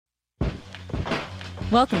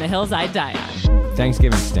Welcome to Hills I Die On.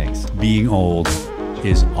 Thanksgiving stinks. Being old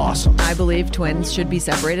is awesome. I believe twins should be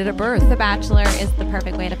separated at birth. The Bachelor is the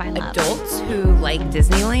perfect way to find love. Adults who like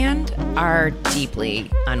Disneyland are deeply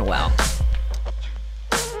unwell.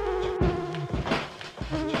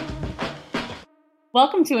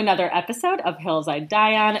 Welcome to another episode of Hills I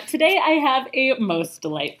Die On. Today I have a most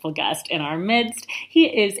delightful guest in our midst. He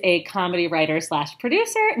is a comedy writer slash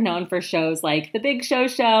producer known for shows like The Big Show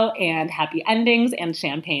Show and Happy Endings and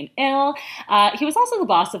Champagne Ill. He was also the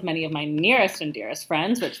boss of many of my nearest and dearest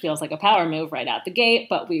friends, which feels like a power move right out the gate,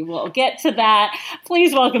 but we will get to that.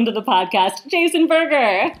 Please welcome to the podcast, Jason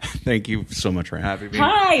Berger. Thank you so much for having me.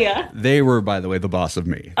 Hi. They were, by the way, the boss of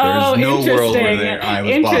me. Oh, There's no interesting. world where I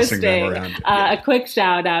was bossing them around. A quick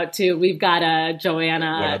shout out to, we've got a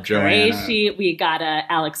Joanna Qureshi, we got a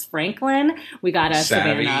Alex Franklin, we got a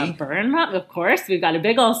Savvy. Savannah Burnham, of course, we've got a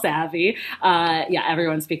big old Savvy. Yeah,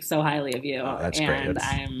 everyone speaks so highly of you. Oh, that's and great.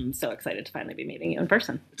 I'm so excited to finally be meeting you in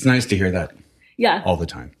person. It's nice to hear that Yeah. all the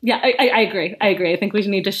time. Yeah, I agree. I think we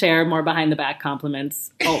need to share more behind the back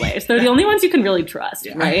compliments always. They're the only ones you can really trust,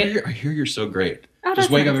 right? I hear you're so great. Oh,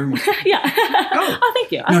 Just wake up every morning. Yeah. Oh,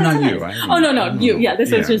 thank you. No, That's not nice. you. No, you. Yeah,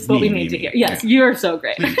 this is just what we need to me. hear. Yes, Yeah. you're so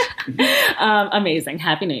great. Amazing.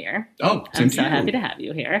 Happy New Year. Oh, same I'm to so you. happy to have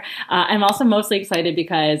you here. I'm also mostly excited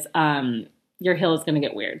because your hill is going to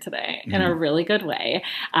get weird today in a really good way.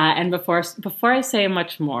 And before I say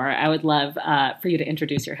much more, I would love for you to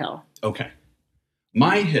introduce your hill. Okay.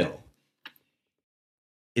 My hill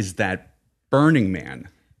is that Burning Man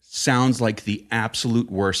sounds like the absolute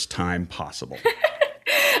worst time possible.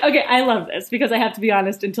 Okay, I love this because I have to be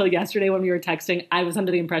honest, until yesterday when we were texting, I was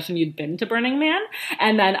under the impression you'd been to Burning Man.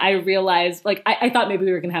 And then I realized, like, I thought maybe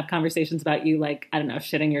we were going to have conversations about you, like, I don't know,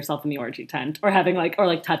 shitting yourself in the orgy tent or having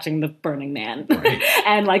or touching the Burning Man Right.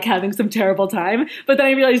 and like having some terrible time. But then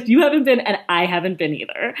I realized you haven't been and I haven't been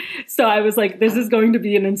either. So I was like, this is going to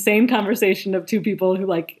be an insane conversation of two people who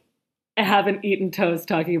like haven't eaten toast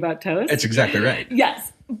talking about toast. That's exactly right.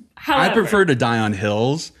 Yes. However, I prefer to die on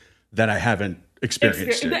hills that I haven't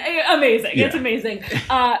experienced it. Amazing. Yeah. It's amazing.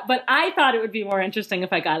 But I thought it would be more interesting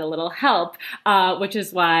if I got a little help, which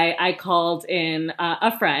is why I called in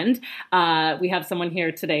a friend. We have someone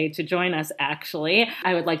here today to join us, actually.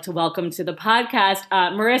 I would like to welcome to the podcast,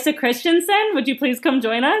 Marissa Christensen. Would you please come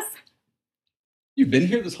join us? You've been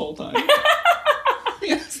here this whole time?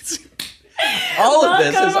 Yes. All of this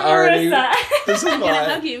is Welcome, already... Marissa. This is I'm gonna why...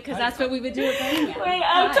 hug you because that's what we would do at Burning Man. Wait,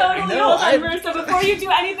 I'm totally... No, Hold on, I- Marissa. Before you do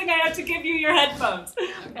anything, I have to give you your headphones.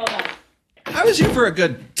 Hold on. I was here for a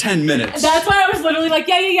good 10 minutes. That's why I was literally like,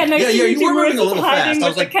 yeah. Nice to meet you were moving a Marissa's little hiding fast. I with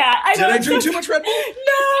was like, the cat. did I drink too much Red Bull?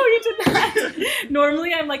 No, you did not.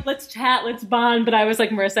 Normally, I'm like, let's chat, let's bond. But I was like,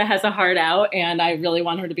 Marissa has a heart out, and I really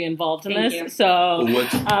want her to be involved in Thank this. you. So, What?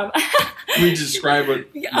 Can we describe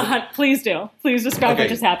please do. Please describe what Okay.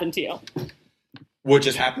 just happened to you. what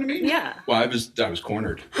just happened to me? Yeah. Well, I was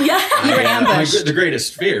cornered. Yeah, you were ambushed. The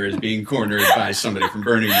greatest fear is being cornered by somebody from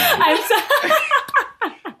Burning Man. I'm so.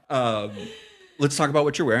 Let's talk about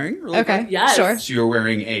what you're wearing. Really Okay. quick. Yes. Sure. So you're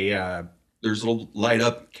wearing there's little light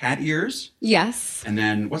up cat ears, Yes. and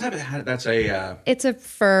then what's that? That's a It's a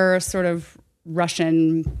fur sort of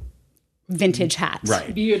Russian vintage hat.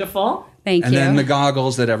 right. Beautiful. Thank And you. then the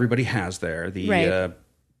goggles that everybody has there. The Right.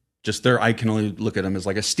 I can only look at them as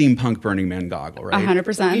like a steampunk Burning Man goggle, right?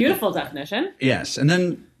 100%. Beautiful definition. Yes, and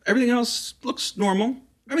then everything else looks normal.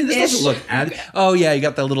 I mean, this Ish. doesn't look oh yeah, you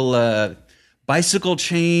got that little bicycle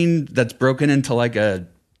chain that's broken into like a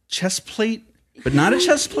chest plate, but not a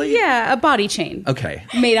chest plate. Yeah, a body chain Okay.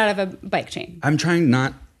 made out of a bike chain. I'm trying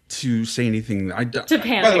not to say anything. To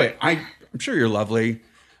panic. By the way, I'm sure you're lovely.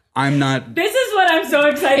 I'm not. This is what I'm so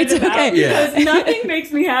excited It's about okay. because Yeah. nothing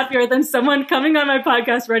makes me happier than someone coming on my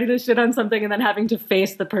podcast ready to shit on something and then having to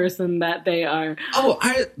face the person that they are. Oh,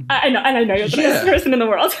 I know, and I know you're the nicest Yeah. person in the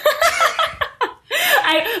world.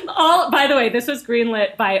 By the way, this was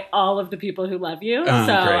greenlit by all of the people who love you, so great.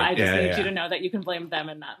 I just Yeah, need yeah. you to know that you can blame them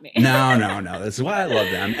and not me. no. This is why I love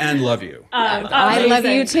them and love you. I love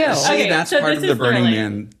you amazing. too. See, Okay, that's so part this of the is Burning thrilling.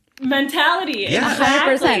 Man, Mentality, Yeah.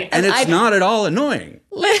 exactly. 100%. and it's not at all annoying.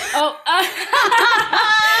 Oh,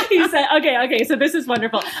 he said, okay, so this is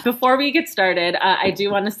wonderful. Before we get started, I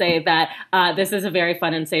do want to say that this is a very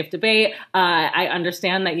fun and safe debate. I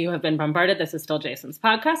understand that you have been bombarded. This is still Jason's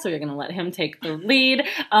podcast, so you're going to let him take the lead.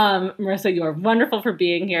 Marissa, you are wonderful for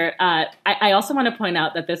being here. I also want to point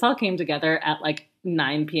out that this all came together at like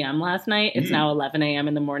 9 p.m. last night. It's now 11 a.m.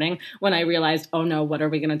 in the morning when I realized, oh no, what are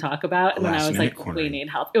we going to talk about? And then I was like, we need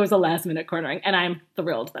help. It was a last minute cornering, and I'm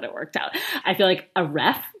thrilled that it worked out. I feel like a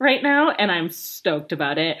ref right now, and I'm stoked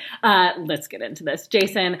about it. Let's get into this.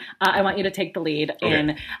 Jason, I want you to take the lead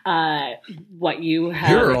in what you have.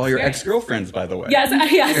 Here are all your ex-girlfriends, by the way.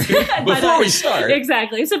 Yes. Before we start.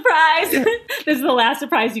 Exactly. Surprise. This is the last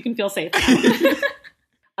surprise you can feel safe about.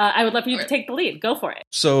 I would love for you to take the lead. Go for it.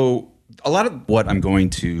 So a lot of what I'm going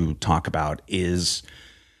to talk about is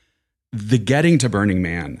the getting to Burning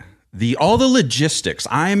Man. All the logistics.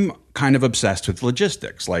 I'm kind of obsessed with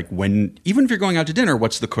logistics. Like even if you're going out to dinner,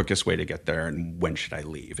 what's the quickest way to get there and when should I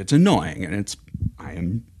leave? It's annoying, and I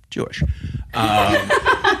am Jewish.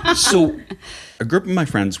 So a group of my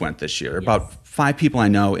friends went this year. About 5 people I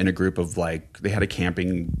know in a group of they had a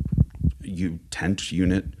camping tent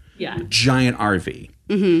unit, giant RV.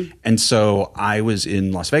 Mm-hmm. And so I was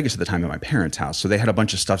in Las Vegas at the time at my parents' house. So they had a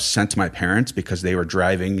bunch of stuff sent to my parents because they were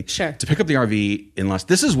driving to pick up the RV in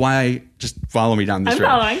This is why, just follow me down this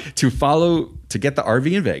road. To get the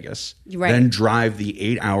RV in Vegas, then drive the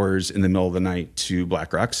 8 hours in the middle of the night to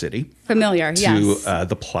Black Rock City. Familiar, to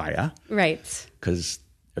the Playa. Right. Because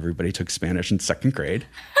everybody took Spanish in 2nd grade.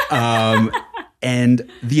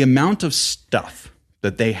 And the amount of stuff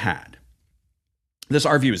that they had. This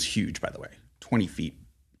RV was huge, by the way, 20 feet,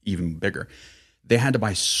 even bigger. They had to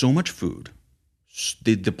buy so much food.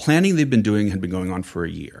 The planning they've been doing had been going on for a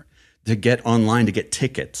year. To get online, to get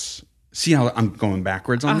tickets. See how I'm going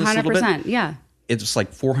backwards on this a little bit? 100%, yeah. It's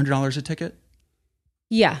like $400 a ticket?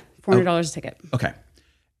 Yeah, $400 a ticket. Okay.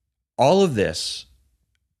 All of this,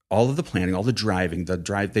 all of the planning, all the driving,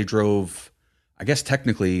 they drove, I guess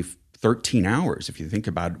technically 13 hours if you think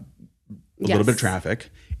about a little bit of traffic,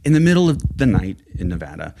 in the middle of the night in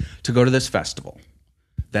Nevada to go to this festival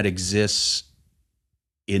that exists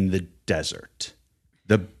in the desert,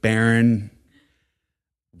 the barren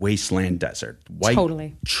wasteland desert, white,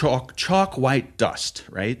 chalk white dust,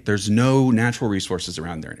 right? There's no natural resources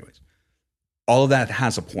around there anyways. All of that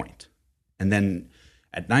has a point. And then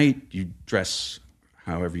at night you dress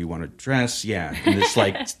however you want to dress. Yeah. And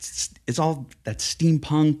it's it's all that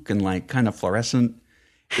steampunk and kind of fluorescent.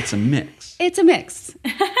 It's a mix. It's a mix.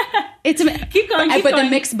 Keep going. But the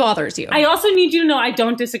mix bothers you. I also need you to know I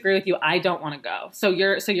don't disagree with you. I don't want to go. So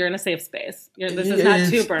you're in a safe space. This is not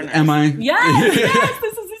too burner. Am I? Yes,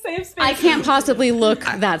 this is a safe space. I can't possibly look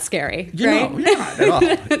that scary. Right? No, you're not at all.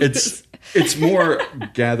 It's more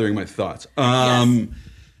gathering my thoughts.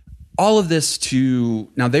 All of this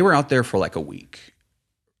now they were out there for a week,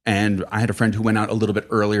 and I had a friend who went out a little bit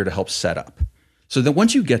earlier to help set up. So that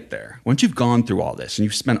once you get there, once you've gone through all this and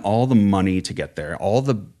you've spent all the money to get there, all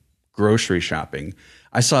the grocery shopping,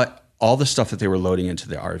 I saw all the stuff that they were loading into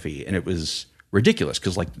the RV, and it was ridiculous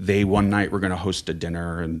because they one night were going to host a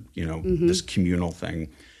dinner and this communal thing,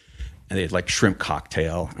 and they had shrimp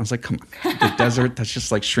cocktail. I was like, come on, the desert, that's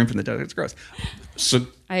just shrimp in the desert. It's gross. So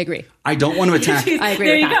I agree. I don't want to attack. I agree.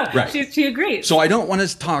 There you go. Right. She agrees. So I don't want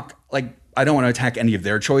to talk I don't want to attack any of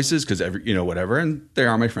their choices because whatever, and they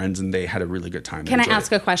are my friends and they had a really good time. Can I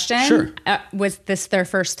ask a question? Sure. Was this their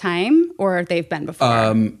first time or they've been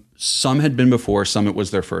before? Some had been before. Some it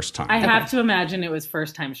was their first time. I have to imagine it was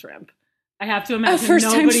first time shrimp. I have to imagine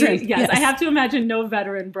first-time shrimp. Yes, I have to imagine no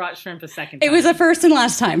veteran brought shrimp a second time. It was a first and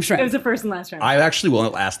last time shrimp. It was a first and last shrimp. I actually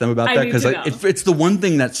will ask them about that because it's the one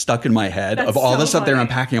thing that's stuck in my head of all the stuff they're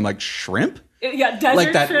unpacking. I'm like, shrimp? Yeah,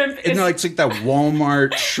 desert shrimp. It's like that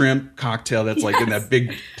Walmart shrimp cocktail that's in that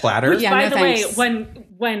big platter. Which, by the way,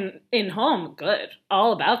 when in home, good.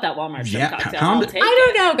 All about that Walmart shrimp cocktail. I'll take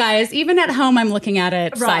I don't know, guys. Even at home, I'm looking at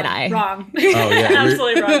it side eye. Wrong. Oh yeah,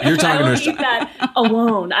 Absolutely wrong. You're talking I will eat that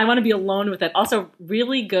alone. I want to be alone with it. Also,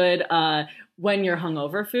 really good when you're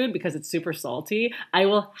hungover food because it's super salty. I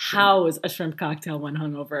will house a shrimp cocktail when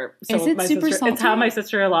hungover. So is it super salty? It's how my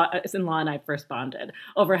sister-in-law and I first bonded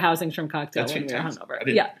over housing shrimp cocktail when we were hungover.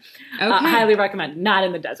 Yeah. Okay. Highly recommend. Not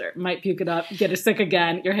in the desert. Might puke it up, get sick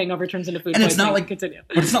again. Your hangover turns into food and poisoning. It's not continue.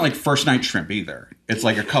 But it's not first night shrimp either. It's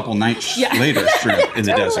a couple nights later shrimp in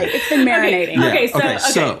the desert. It's been marinating. Okay,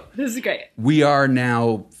 so this is great. We are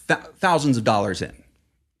now thousands of dollars in.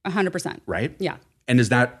 100%. Right? Yeah. And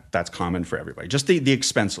that's common for everybody? Just the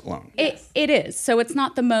expense alone? It is. So it's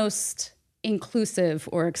not the most inclusive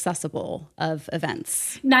or accessible of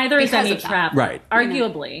events. Neither is any travel. Right.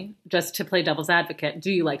 Arguably, just to play devil's advocate, do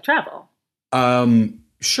you like travel?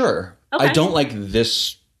 Sure. Okay. I don't like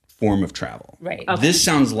this form of travel. Right. Okay. This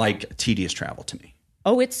sounds like tedious travel to me.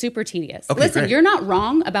 Oh, it's super tedious. Okay, Listen, great. You're not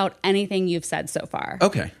wrong about anything you've said so far.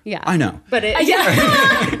 Okay. Yeah. I know. But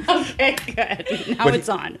okay, good. Now it's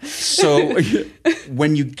on. So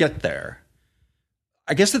when you get there,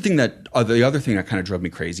 I guess the other thing that kind of drove me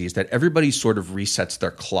crazy is that everybody sort of resets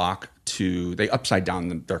their clock they upside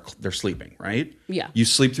down their sleeping, right? Yeah. You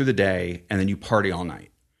sleep through the day and then you party all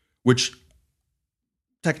night, which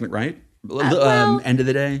technically, right? End of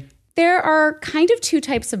the day. There are kind of two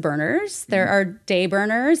types of burners. There are day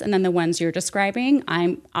burners, and then the ones you're describing.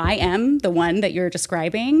 I am the one that you're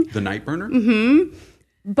describing. The night burner? Mm-hmm.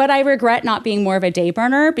 But I regret not being more of a day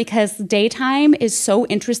burner because daytime is so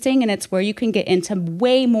interesting, and it's where you can get into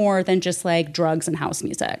way more than just like drugs and house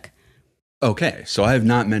music. Okay, so I have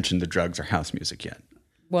not mentioned the drugs or house music yet.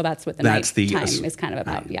 Well, that's what nighttime is kind of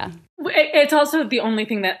about, yeah. It's also the only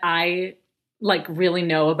thing that I really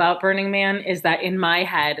know about Burning Man is that in my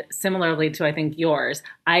head, similarly to I think yours,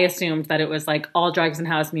 I assumed that it was like all drugs and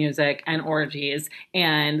house music and orgies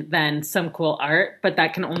and then some cool art, but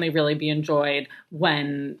that can only really be enjoyed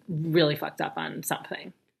when really fucked up on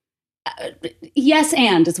something. Yes,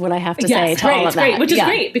 and is what I have to say to all of that. Great, which is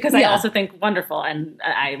great because I also think wonderful and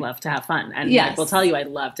I love to have fun. And I will tell you, I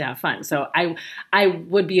love to have fun. So I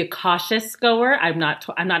would be a cautious goer. I'm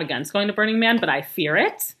not against going to Burning Man, but I fear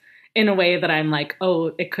it. In a way that I'm like,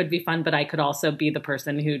 oh, it could be fun, but I could also be the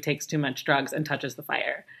person who takes too much drugs and touches the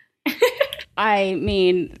fire. I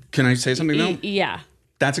mean... Can I say something, though? Yeah.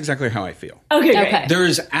 That's exactly how I feel. Okay, great. There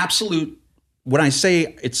is absolute... When I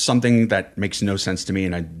say it's something that makes no sense to me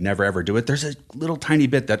and I'd never, ever do it, there's a little tiny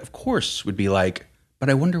bit that, of course, would be like, but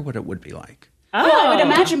I wonder what it would be like. Oh. Well, I would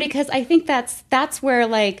imagine because I think that's where,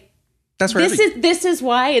 like... That's where this is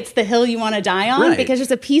why it's the hill you want to die on, because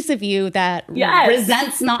there's a piece of you that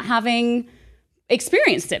resents not having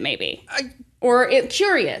experienced it, maybe, or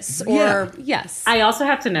curious, or yes. I also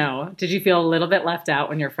have to know: did you feel a little bit left out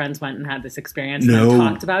when your friends went and had this experience and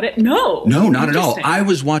talked about it? No, not at all. I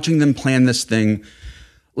was watching them plan this thing.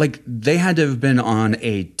 Like they had to have been on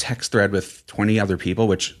a text thread with 20 other people,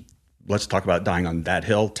 which. Let's talk about dying on that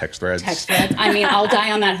hill. Text threads. I mean, I'll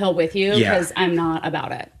die on that hill with you because I'm not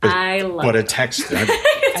about it. I love it. But a text thread.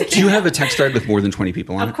 Do you have a text thread with more than 20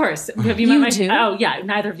 people on it? Of course. Have you met my family? Oh, yeah.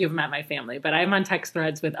 Neither of you have met my family, but I'm on text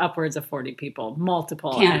threads with upwards of 40 people,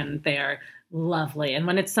 multiple, and they are lovely. And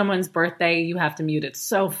when it's someone's birthday, you have to mute it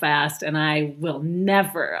so fast, and I will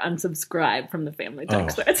never unsubscribe from the family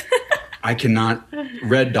text threads. I cannot.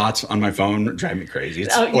 Red dots on my phone drive me crazy.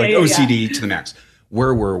 It's OCD to the max.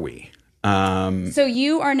 Where were we? So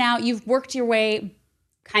you've worked your way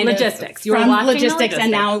kind logistics. You were from logistics,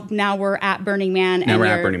 and now we're at Burning Man. Now we're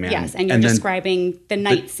at Burning Man. Yes, and you're describing the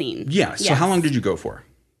night scene. Yeah. So how long did you go for?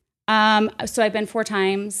 So I've been 4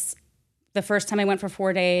 times. The first time I went for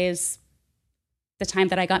 4 days. The time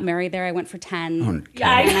that I got married there, I went for 10. Oh,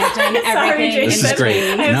 yeah, and I've done everything. This is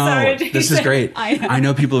great. This is great. I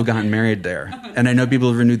know people who've gotten married there, and I know people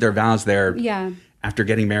who've renewed their vows there. Yeah. After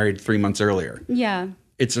getting married 3 months earlier. Yeah.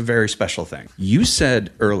 It's a very special thing. You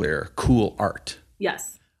said earlier, cool art.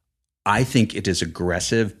 Yes. I think it is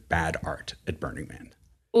aggressive, bad art at Burning Man.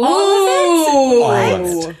 Ooh. All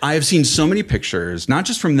of it. I have seen so many pictures, not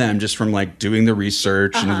just from them, just from like doing the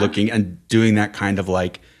research and looking and doing that kind of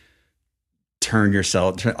like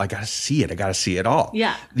I got to see it. I got to see it all.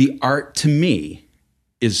 Yeah. The art to me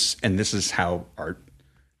is, and this is how art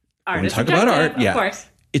when we talk about art, of course.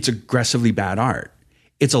 It's aggressively bad art.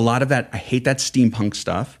 It's a lot of that. I hate that steampunk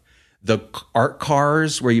stuff. The art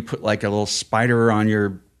cars where you put like a little spider on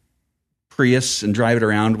your Prius and drive it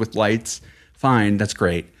around with lights. Fine, that's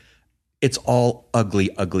great. It's all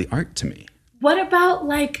ugly, ugly art to me. What about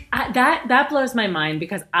that blows my mind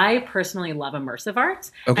because I personally love immersive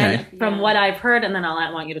art. Okay. And from what I've heard, and then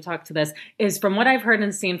I want you to talk to this, is from what I've heard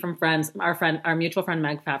and seen from friends, our mutual friend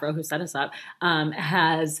Meg Favreau, who set us up,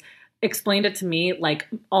 has explained it to me, like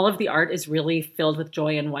all of the art is really filled with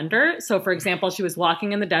joy and wonder. So for example, she was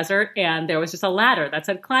walking in the desert and there was just a ladder that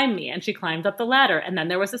said, climb me. And she climbed up the ladder and then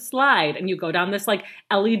there was a slide and you go down this like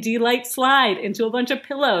LED light slide into a bunch of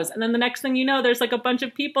pillows. And then the next thing you know, there's like a bunch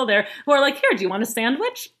of people there who are like, here, do you want a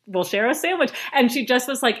sandwich? We'll share a sandwich. And she just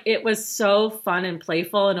was like, it was so fun and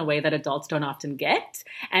playful in a way that adults don't often get.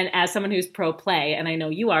 And as someone who's pro play, and I know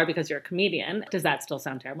you are because you're a comedian, does that still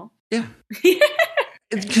sound terrible? Yeah.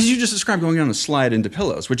 Because you just described going on a slide into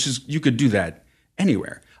pillows, which is, you could do that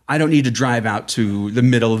anywhere. I don't need to drive out to the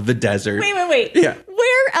middle of the desert. Wait. Yeah.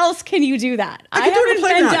 Where else can you do that? I haven't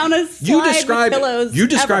been down a slide with pillows. You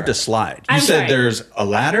described a slide. You said there's a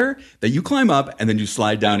ladder that you climb up and then you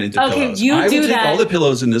slide down into pillows. I will take all the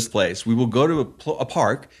pillows in this place. We will go to a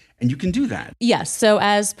park and you can do that. Yes. So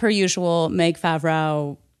as per usual, Meg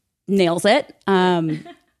Favreau nails it.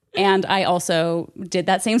 And I also did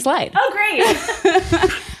that same slide. Oh, great.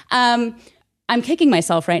 I'm kicking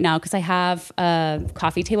myself right now because I have a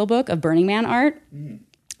coffee table book of Burning Man art.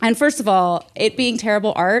 And first of all, it being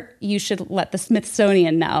terrible art, you should let the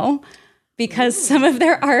Smithsonian know, because some of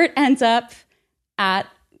their art ends up at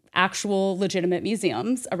actual legitimate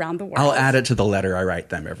museums around the world. I'll add it to the letter I write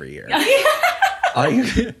them every year.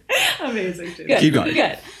 Amazing. Good. Keep going.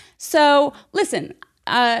 Good. So listen,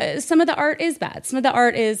 some of the art is bad. Some of the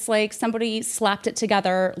art is like somebody slapped it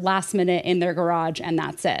together last minute in their garage and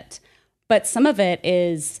that's it. But some of it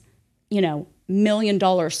is, $1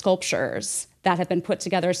 million sculptures that have been put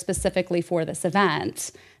together specifically for this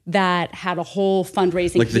event that had a whole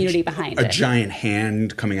fundraising community behind it. A giant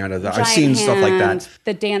hand coming out of the... I've seen stuff like that.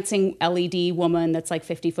 The dancing LED woman that's like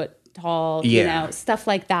 50 foot tall, stuff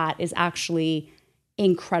like that is actually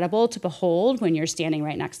incredible to behold when you're standing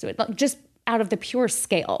right next to it, just out of the pure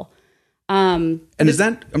scale. And is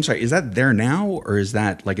that there now, or is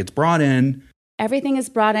that like it's brought in? Everything is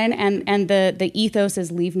brought in, and the ethos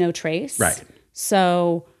is leave no trace. Right.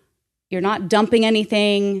 So you're not dumping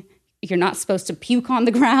anything. You're not supposed to puke on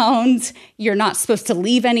the ground. You're not supposed to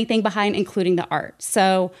leave anything behind, including the art.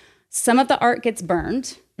 So some of the art gets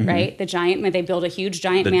burned, right? The giant, they build a huge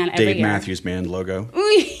giant man every year. Dave Matthews Band logo.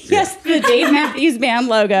 Yes, the Dave Matthews Band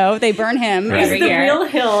logo. They burn him every year. It's the real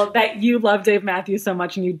hill that you love Dave Matthews so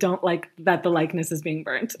much and you don't like that the likeness is being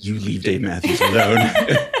burnt. You leave Dave Matthews alone.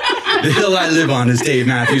 The hill I live on is Dave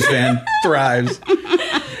Matthews Band. Thrives.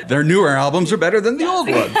 Their newer albums are better than the old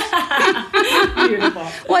ones. Beautiful.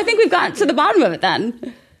 Well, I think we've gotten to the bottom of it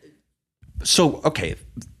then. So, okay.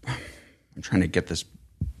 I'm trying to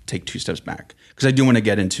take 2 steps back, because I do want to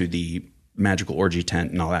get into the magical orgy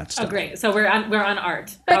tent and all that stuff. Oh, great. So we're on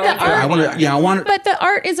art. But I want But the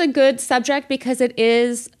art is a good subject because it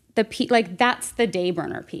is that's the day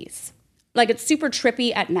burner piece. Like, it's super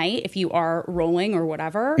trippy at night if you are rolling or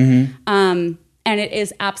whatever. And it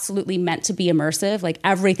is absolutely meant to be immersive. Like,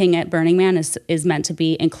 everything at Burning Man is meant to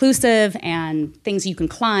be inclusive and things you can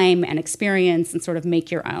climb and experience and sort of make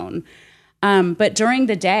your own. But during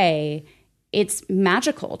the day, it's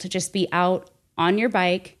magical to just be out on your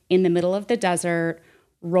bike in the middle of the desert,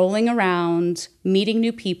 rolling around, meeting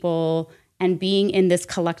new people, and being in this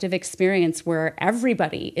collective experience where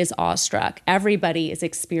everybody is awestruck. Everybody is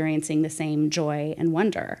experiencing the same joy and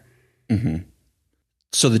wonder.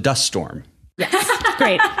 So the dust storm. Yes.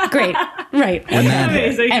 Great. Right.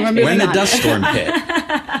 When the dust storm hit.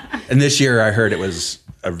 And this year I heard it was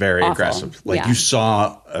a very awful. Aggressive. You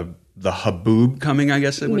saw the haboob coming, I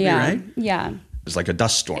guess it would be, right? Yeah. It was like a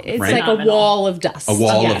dust storm, it's right? It's like a wall of dust. A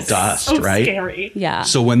wall of dust, so right? Scary. Yeah.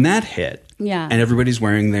 So when that hit, and everybody's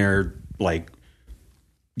wearing their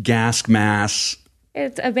gas masks.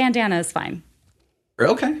 It's a bandana is fine.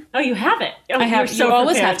 Okay. Oh, you have it. Oh, I have. You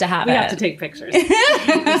always have to have it. We have to take pictures.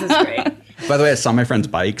 This is great. By the way, I saw my friends'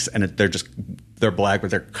 bikes, and they're black, but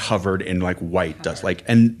they're covered in white dust.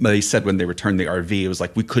 And they said when they returned the RV, it was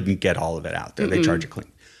we couldn't get all of it out there. They charge it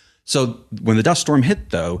clean. So when the dust storm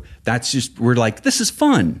hit, though, we're like, this is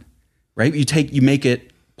fun, right? You make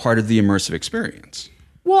it part of the immersive experience.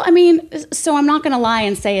 Well, I mean, so I'm not going to lie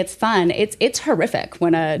and say it's fun. It's horrific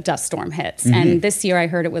when a dust storm hits. And this year I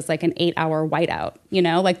heard it was like an 8-hour whiteout,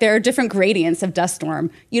 there are different gradients of dust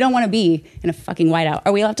storm. You don't want to be in a fucking whiteout.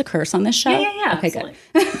 Are we allowed to curse on this show? Yeah. Okay, absolutely.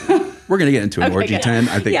 good. We're going to get into an orgy tent.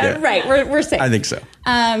 I think. Yeah, right. We're safe. I think so.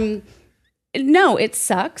 No, it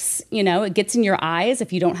sucks. It gets in your eyes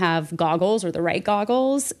if you don't have goggles or the right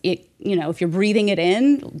goggles. If you're breathing it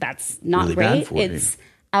in, that's not really great. Bad for It's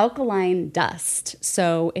alkaline dust.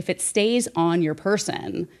 So if it stays on your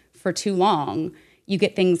person for too long, you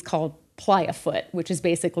get things called playa foot, which is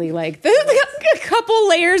basically a couple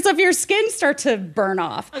layers of your skin start to burn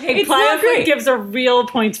off. Okay, playa foot gives a real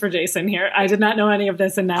points for Jason here. I did not know any of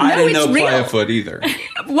this, and now I didn't know real. playa foot either.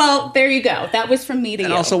 Well, there you go. That was from me to you.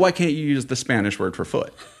 And also, why can't you use the Spanish word for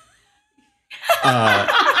foot?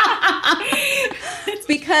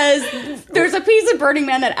 Because there's a piece of Burning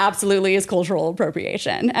Man that absolutely is cultural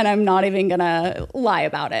appropriation, and I'm not even going to lie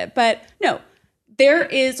about it. But no, there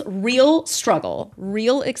is real struggle,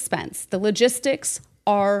 real expense. The logistics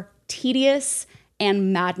are tedious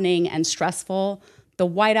and maddening and stressful. The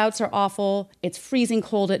whiteouts are awful. It's freezing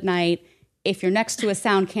cold at night. If you're next to a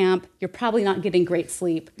sound camp, you're probably not getting great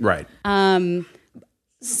sleep. Right.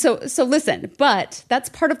 So listen, but that's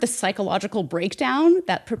part of the psychological breakdown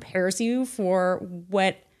that prepares you for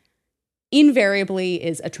what invariably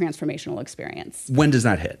is a transformational experience. When does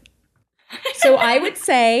that hit? So I would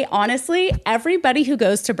say, honestly, everybody who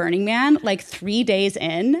goes to Burning Man, 3 days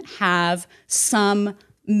in, have some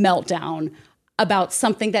meltdown about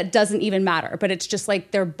something that doesn't even matter. But it's just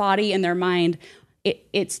their body and their mind,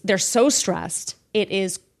 they're so stressed. It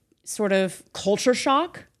is sort of culture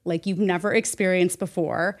shock like you've never experienced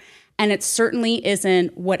before. And it certainly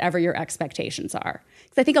isn't whatever your expectations are.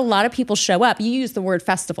 Because I think a lot of people show up. You used the word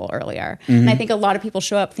festival earlier. And I think a lot of people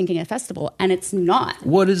show up thinking a festival, and it's not.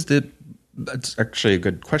 What is that's actually a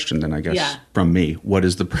good question then, I guess, from me. What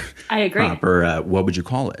is the I agree. proper, what would you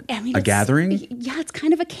call it? I mean, a gathering? Yeah, it's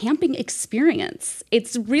kind of a camping experience.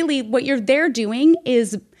 It's really what you're there doing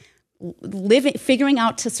is figuring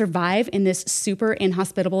out to survive in this super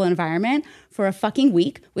inhospitable environment for a fucking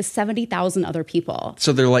week with 70,000 other people.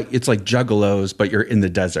 So it's like Juggalos, but you're in the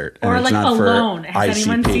desert. Or and it's like not Alone. For Has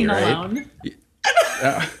anyone ICP, seen right? Alone?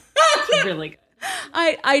 It's really good.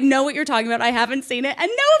 I know what you're talking about. I haven't seen it. And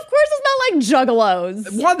no, of course it's not like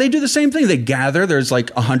Juggalos. Well, they do the same thing. They gather. There's like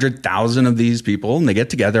 100,000 of these people, and they get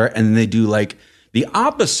together, and they do like the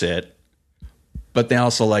opposite. But they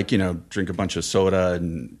also drink a bunch of soda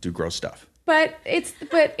and do gross stuff. But it's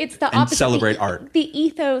the opposite. And celebrate art. The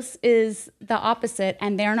ethos is the opposite,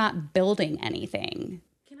 and they're not building anything.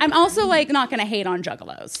 I'm also not going to hate on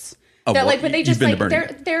Juggalos. Oh, They're well, but they you've just been to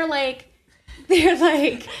Burning they're like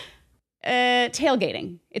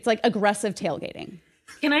tailgating. It's like aggressive tailgating.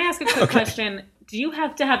 Can I ask a quick question? Do you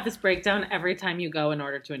have to have this breakdown every time you go in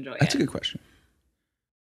order to enjoy That's it? a good question.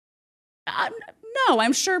 No,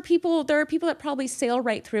 I'm sure there are people that probably sail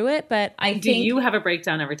right through it, but Do you have a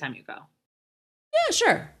breakdown every time you go? Yeah,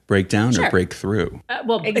 sure. Breakdown Sure. or breakthrough?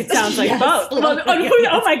 Well, it sounds like Yes. both. Well,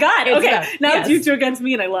 oh my God. It's Okay. both. Now Yes. it's you two against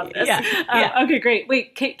me, and I love this. Yeah. Okay, great.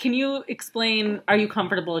 Wait, can you explain, are you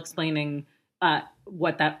comfortable explaining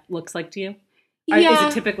what that looks like to you? Yeah.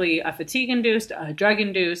 Is it typically a fatigue-induced, a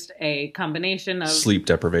drug-induced, a combination of Sleep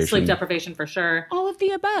deprivation. Sleep deprivation for sure. All of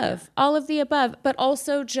the above, but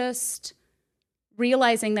also just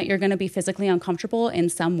realizing that you're going to be physically uncomfortable in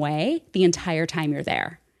some way the entire time you're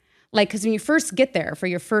there. Because when you first get there for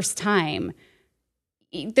your first time,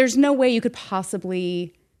 there's no way you could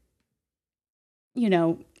possibly,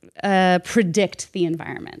 predict the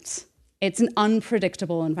environment. It's an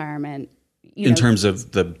unpredictable environment. In terms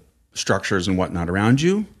of the structures and whatnot around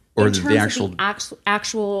you? Or in the terms actual... of the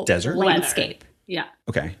actual desert? landscape. Yeah.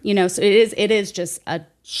 Okay. So it is just a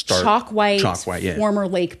chalk white, yeah. former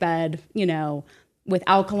lake bed, with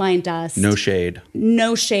alkaline dust. No shade.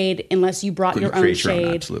 No shade unless you brought your own Create your own,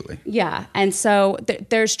 shade. absolutely. Yeah. And so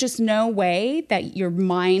there's just no way that your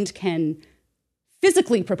mind can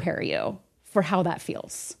physically prepare you for how that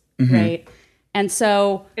feels. Right. And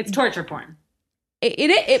so It's torture porn. yeah.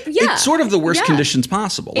 It's sort of the worst Yeah. conditions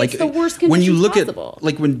possible. It's the worst when you conditions look possible.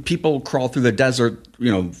 at when people crawl through the desert,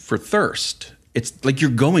 for thirst, it's like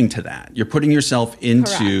you're going to that. You're putting yourself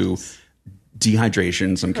into dehydration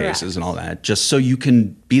in some cases and all that, just so you can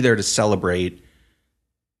be there to celebrate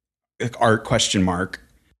art ?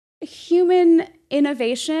 Human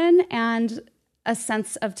innovation and a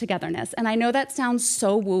sense of togetherness. And I know that sounds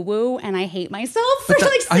so woo-woo, and I hate myself for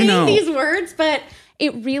I know. saying these words, but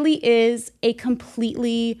it really is a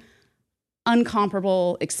completely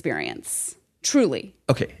uncomparable experience. Truly.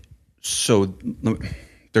 Okay, so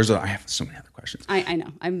I have so many other questions. I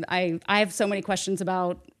know. I have so many questions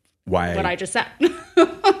about Why? what I just said.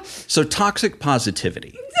 So toxic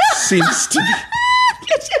positivity seems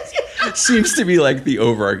to be like the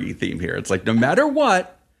overarching theme here. It's like no matter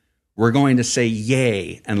what, we're going to say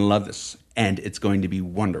yay and love this, and it's going to be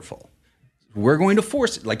wonderful. We're going to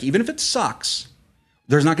force it. Like even if it sucks,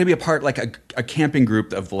 there's not going to be a part like a camping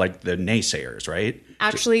group of like the naysayers, right?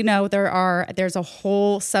 Actually, no, there's a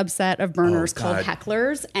whole subset of burners called God.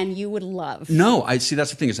 hecklers, and you would love. No, I see.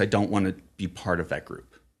 That's the thing is I don't want to be part of that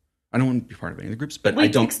group. I don't want to be part of any of the groups, but Wait, I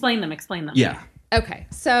don't. explain them. Yeah. Okay,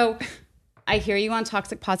 so I hear you on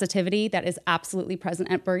toxic positivity. That is absolutely present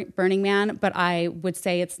at Burning Man, but I would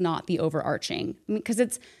say it's not the overarching, because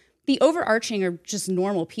it's the overarching are just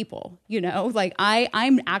normal people, Like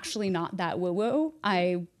I'm actually not that woo-woo.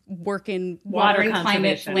 I work in water and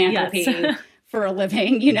climate conservation. philanthropy Yes. for a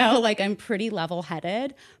living, Like I'm pretty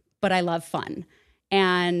level-headed, but I love fun.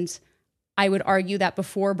 And I would argue that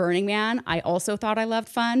before Burning Man, I also thought I loved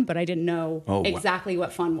fun, but I didn't know wow. exactly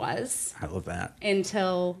what fun was I love that.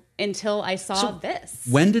 until I saw this.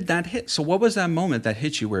 When did that hit? So what was that moment that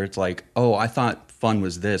hit you where it's like, oh, I thought fun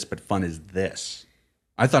was this, but fun is this.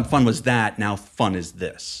 I thought fun was that. Now fun is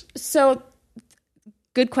this. So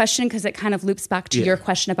good question, because it kind of loops back to your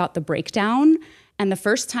question about the breakdown. And the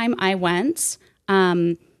first time I went,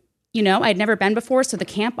 I'd never been before. So the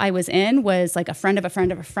camp I was in was like a friend of a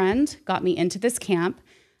friend of a friend got me into this camp.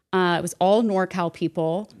 It was all NorCal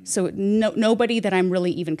people. So nobody that I'm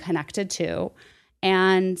really even connected to.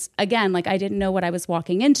 And again, I didn't know what I was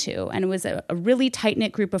walking into. And it was a really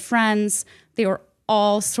tight-knit group of friends. They were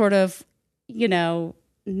all sort of,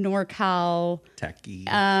 NorCal, Techie.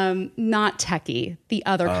 not techie, the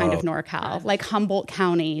other kind of NorCal, like Humboldt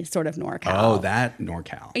County sort of NorCal. Oh, that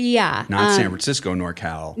NorCal. Yeah. Not San Francisco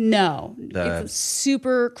NorCal. No, it's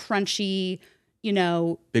super crunchy,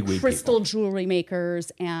 Big weed crystal people. jewelry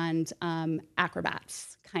makers and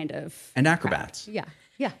acrobats kind of. And acrobats. Yeah.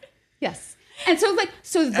 Yes. And so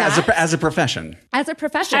that As a profession. as a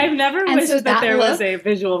profession. I've never wished that there was look- a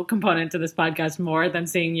visual component to this podcast more than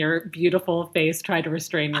seeing your beautiful face try to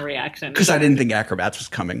restrain your reaction. Because I didn't think acrobats was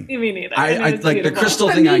coming. Me neither. I And it was like the beautiful. crystal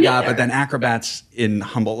thing I got, but then acrobats in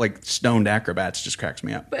Humboldt, like stoned acrobats, just cracks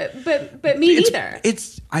me up. but me neither.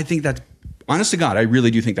 I think that's, honest to God, I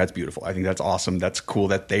really do think that's beautiful. I think that's awesome. That's cool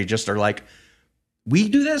that they just are like, we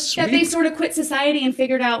do this. That they sort of quit society and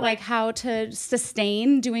figured out like how to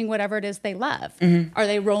sustain doing whatever it is they love. Are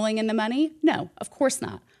they rolling in the money? No, of course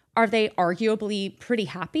not. Are they arguably pretty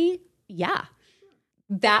happy? Yeah.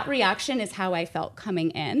 That reaction is how I felt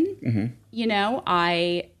coming in.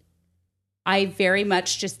 I very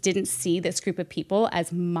much just didn't see this group of people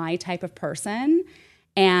as my type of person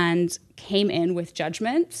and came in with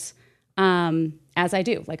judgment. As I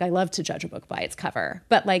do. Like, I love to judge a book by its cover.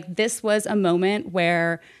 But like, this was a moment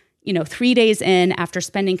where, 3 days in, after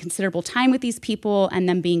spending considerable time with these people and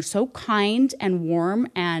them being so kind and warm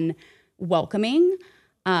and welcoming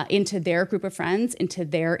into their group of friends, into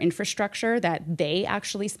their infrastructure that they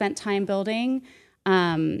actually spent time building.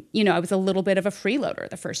 I was a little bit of a freeloader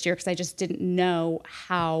the first year because I just didn't know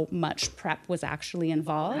how much prep was actually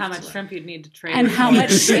involved. How much shrimp you'd need to train. And how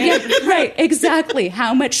much right, exactly.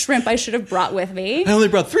 How much shrimp I should have brought with me. I only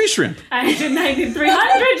brought 3 shrimp. I did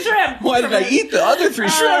 300 shrimp. Why did I eat the other 3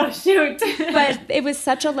 shrimp? Oh, shoot. But it was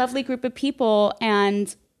such a lovely group of people.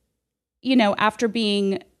 And, after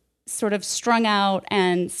being sort of strung out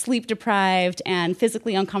and sleep deprived and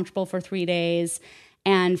physically uncomfortable for 3 days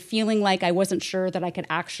and feeling like I wasn't sure that I could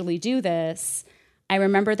actually do this, I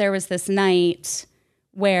remember there was this night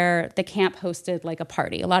where the camp hosted like a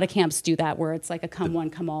party. A lot of camps do that where it's like a come one,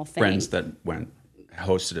 come all thing. Friends that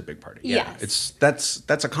hosted a big party. Yeah. Yes.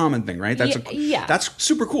 That's a common thing, right? Yeah. That's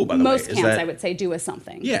super cool, by the Most way. camps, I would say, do a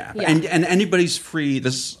something. Yeah. And anybody's free.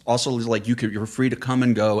 This also is like you're free to come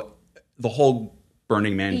and go. The whole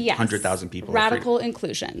Burning Man, Yes. 100,000 people. Radical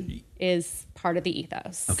inclusion is part of the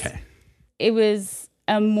ethos. Okay. It was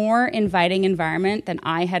a more inviting environment than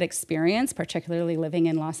I had experienced, particularly living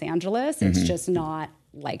in Los Angeles. It's just not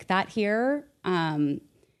like that here.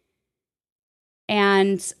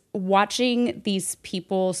 And watching these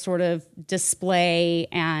people sort of display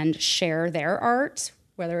and share their art,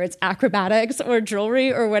 whether it's acrobatics or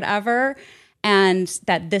jewelry or whatever, and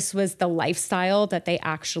that this was the lifestyle that they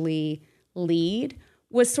actually lead,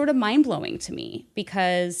 was sort of mind-blowing to me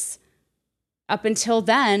because up until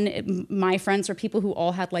then, my friends were people who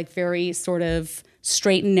all had like very sort of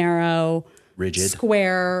straight and narrow, rigid,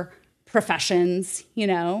 square professions,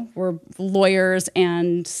 were lawyers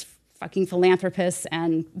and fucking philanthropists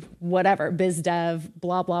and whatever, biz dev,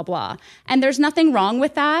 blah, blah, blah. And there's nothing wrong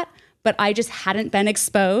with that, but I just hadn't been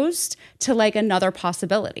exposed to like another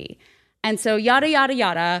possibility. And so yada, yada,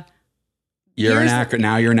 yada.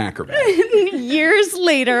 Now you're an acrobat. Years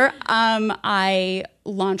later, I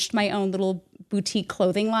launched my own little boutique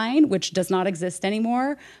clothing line, which does not exist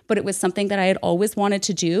anymore, but it was something that I had always wanted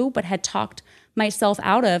to do, but had talked myself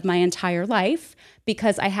out of my entire life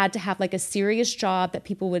because I had to have like a serious job that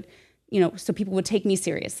people would, so people would take me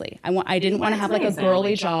seriously. I didn't want to have like a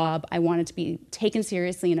girly job. I wanted to be taken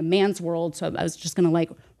seriously in a man's world. So I was just going to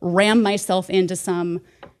like ram myself into some,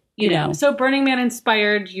 you know. So Burning Man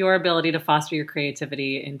inspired your ability to foster your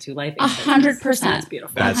creativity into life. 100%. That's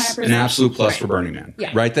beautiful. That's 100%. an absolute plus for Burning Man.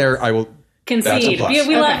 Yeah. Right there, I will concede.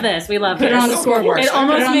 We love this. We love Put this. it on the scoreboard. It Put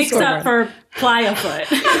almost it on the makes up scoreboard. for playa foot.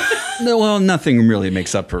 No, well, nothing really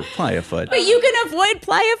makes up for playa foot. But you can avoid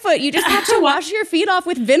playa foot. You just have to wash your feet off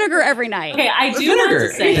with vinegar every night. Okay, I do Vinegar.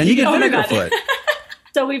 want to say. Then you get Oh my vinegar God. foot.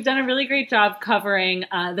 So we've done a really great job covering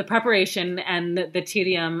the preparation and the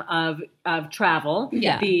tedium of travel,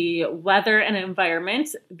 Yeah. the weather and environment,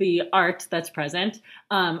 the art that's present.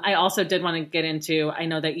 I also did want to get into, I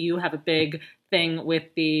know that you have a big thing with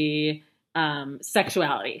the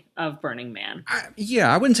sexuality of Burning Man.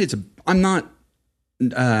 I wouldn't say I'm not,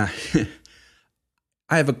 I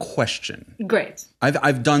have a question. Great.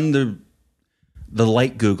 I've done the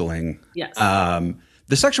light Googling. Yes.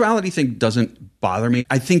 The sexuality thing doesn't bother me.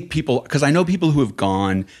 I think because I know people who have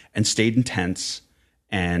gone and stayed in tents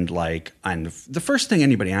and the first thing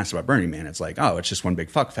anybody asks about Burning Man, it's like, oh, it's just one big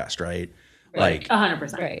fuck fest, right? Like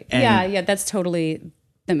 100%. Right. And- yeah, that's totally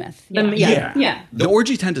the myth. Yeah. Yeah. The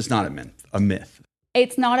orgy tent is not a myth.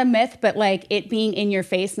 It's not a myth, but like it being in your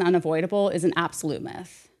face and unavoidable is an absolute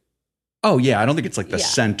myth. Oh yeah, I don't think it's like the Yeah.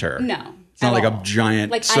 center. No. It's not at like all. a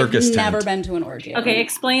giant like circus I've tent. never been to an orgy. Okay,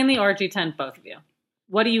 explain the orgy tent, both of you.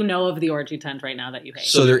 What do you know of the orgy tent right now that you hate?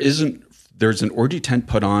 So there's an orgy tent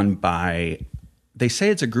put on by, they say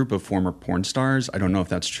it's a group of former porn stars. I don't know if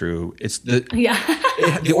that's true. It's the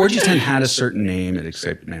the orgy tent had a certain name. It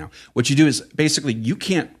escaped me now. What you do is basically you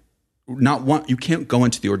can't go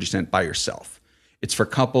into the orgy tent by yourself. It's for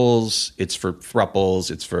couples. It's for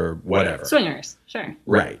throuples. It's for whatever. Swingers, sure.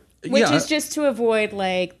 Right. Which Yeah. is just to avoid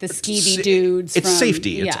like the skeevy dudes. It's from-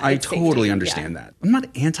 safety. I it's totally safety, understand yeah. that. I'm not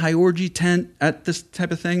anti-orgy tent at this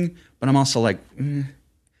type of thing, but I'm also like,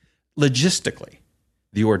 logistically,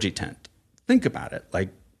 the orgy tent. Think about it. Like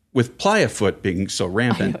with playa foot being so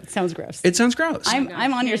rampant, It sounds gross. it sounds gross.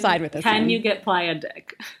 I'm on your side with this. Can one. you get playa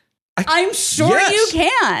dick? I'm sure Yes. you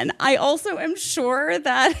can. I also am sure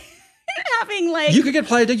that having like You could get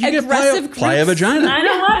playa dick. You get aggressive playa groups. vagina. I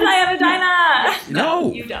don't want playa vagina.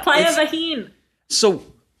 No. You don't. Playa vagine. So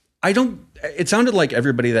I don't. It sounded like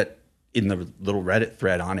everybody that in the little Reddit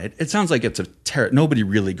thread on it. It sounds like it's a nobody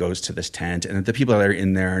really goes to this tent, and that the people that are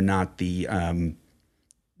in there are not the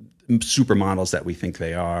supermodels that we think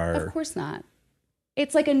they are. Of course not.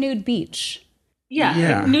 It's like a nude beach.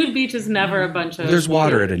 Yeah. Nude beach is never a bunch of. There's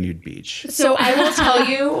water at a nude beach. So I will tell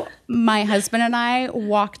you, my husband and I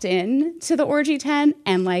walked in to the orgy tent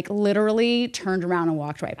and like literally turned around and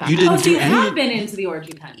walked right past. You it. didn't So do you any. have been into the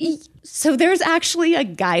orgy tent. So there's actually a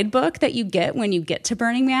guidebook that you get when you get to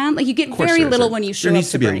Burning Man. Like you get course very there's little a- when you show there up needs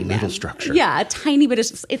to to be a Burning little Man. structure. Yeah, a tiny bit.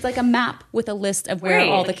 It's like a map with a list of where Great.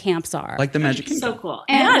 all the camps are. Like the Magic Kingdom. So cool.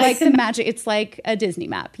 and Yes. like the magic, it's like a Disney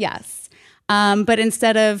map. Yes, but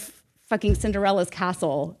instead of fucking Cinderella's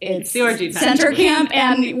castle, it's the orgy tent. Center Camp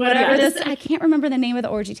and whatever Yes. this. I can't remember the name of the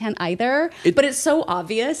orgy tent either. But it's so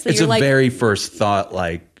obvious that It's you're a like, very first thought.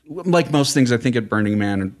 Like most things, I think at Burning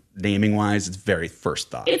Man, naming wise, it's very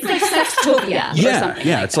first thought. it's like Sextopia. or Yeah, something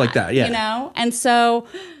yeah, like it's like that, yeah. you know. And so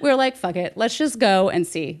we're like, fuck it, let's just go and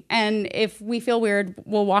see. And if we feel weird,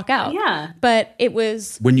 we'll walk out. Yeah. But it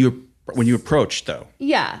was, when you approach though,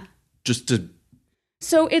 yeah. just to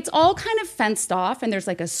So it's all kind of fenced off, and there's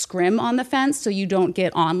like a scrim on the fence so you don't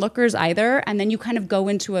get onlookers either. And then you kind of go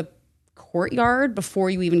into a courtyard before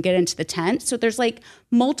you even get into the tent. So there's like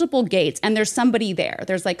multiple gates, and there's somebody there.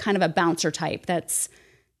 There's like kind of a bouncer type that's,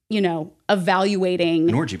 evaluating.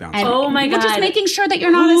 An orgy bouncer. and- Oh my well, just God. making sure that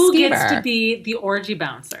you're not Who a skeever. gets to be the orgy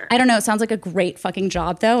bouncer? I don't know. It sounds like a great fucking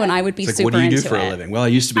job, though, and I would be It's like, super what do you do into for it. a living? Well, I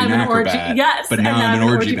used to be I'm an an orgy, acrobat, yes, but now and I'm an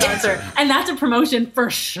orgy bouncer. and that's a promotion for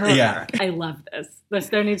sure. Yeah. I love this.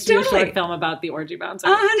 There needs to be a Totally. short film about the orgy bouncer.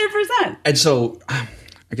 100%. And so,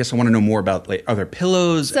 I guess I want to know more about are there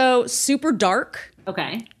pillows? So super dark.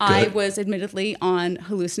 Okay, I Good. was admittedly on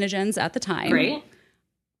hallucinogens at the time. great.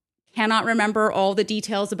 Cannot remember all the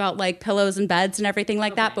details about like pillows and beds and everything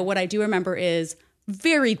like that, Okay. but what I do remember is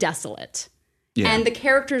very desolate. Yeah. And the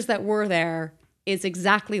characters that were there is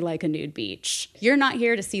exactly like a nude beach. You're not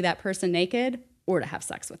here to see that person naked or to have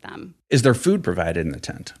sex with them. Is there food provided in the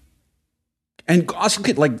tent? And also,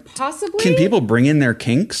 Possibly. can people bring in their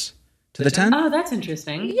kinks to the tent? Oh, that's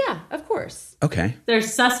interesting. Yeah, of course. Okay.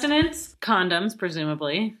 There's sustenance, condoms,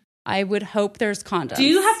 presumably. I would hope there's condoms. Do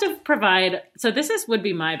you have to provide? So would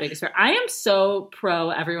be my biggest fear. I am so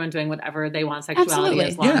pro everyone doing whatever they want sexuality Absolutely.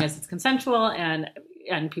 as long Yeah. as it's consensual and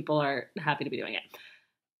people are happy to be doing it.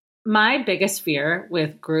 My biggest fear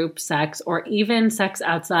with group sex or even sex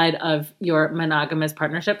outside of your monogamous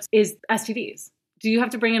partnerships is STDs. Do you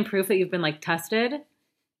have to bring in proof that you've been like tested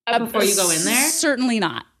before you go in there? Certainly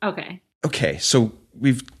not. Okay. Okay. So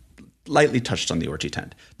we've lightly touched on the orgy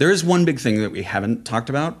tent. There is one big thing that we haven't talked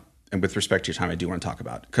about, and with respect to your time, I do want to talk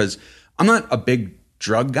about, because I'm not a big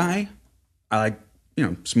drug guy. I like,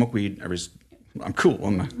 smoke weed. I'm cool.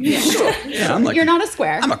 I'm like, You're not a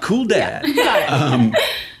square. I'm a cool dad. Got it.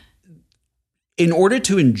 In order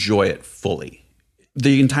to enjoy it fully,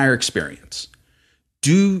 the entire experience,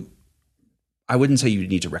 I wouldn't say you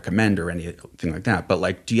need to recommend or anything like that,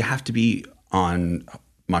 but do you have to be on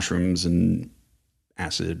mushrooms and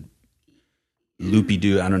acid,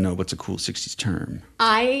 loopy-doo? I don't know. What's a cool 60s term?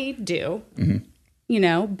 I do.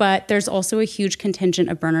 Mm-hmm. But there's also a huge contingent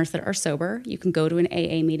of burners that are sober. You can go to an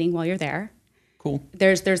AA meeting while you're there. Cool.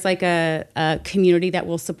 There's like a community that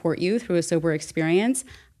will support you through a sober experience.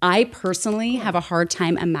 I personally have a hard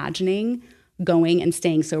time imagining going and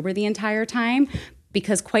staying sober the entire time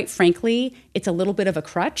because, quite frankly, it's a little bit of a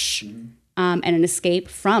crutch and an escape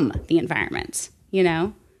from the environment,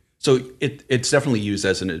 So it's definitely used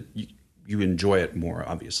as you you enjoy it more,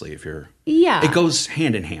 obviously, if you're. Yeah. It goes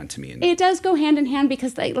hand in hand to me. It does go hand in hand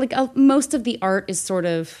because most of the art is sort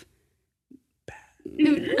of.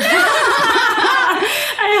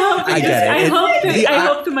 I get it. I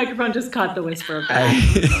hope the microphone just caught the whisper.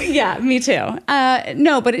 Yeah, me too.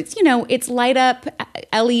 No, but it's light up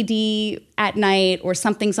LED at night or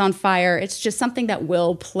something's on fire. It's just something that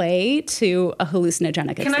will play to a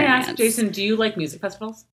hallucinogenic experience. Can I ask, Jason, do you like music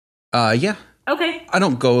festivals? Yeah. Okay. I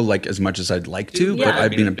don't go like as much as I'd like to, but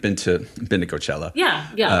I've been to Coachella. Yeah.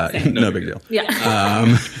 No big deal.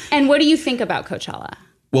 Yeah. And what do you think about Coachella?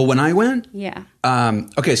 Well, when I went, Yeah.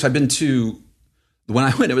 okay, so I've been to. When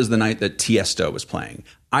I went, it was the night that Tiesto was playing.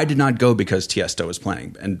 I did not go because Tiesto was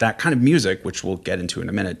playing. And that kind of music, which we'll get into in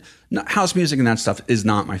a minute, house music and that stuff is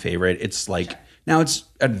not my favorite. It's like, now it's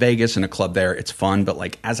at Vegas in a club there. It's fun. But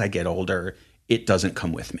like, as I get older, it doesn't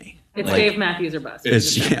come with me. It's like, Dave Matthews or bust.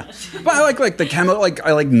 Yeah. But I like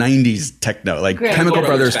I like 90s techno, like Great. Chemical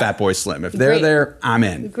Brothers, Fatboy Slim. If they're there, I'm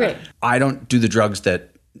in. Great. I don't do the drugs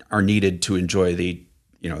that are needed to enjoy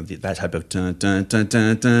that type of dun, dun, dun,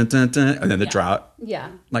 dun, dun, dun, dun, and then the drought,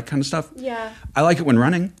 like kind of stuff. Yeah. I like it when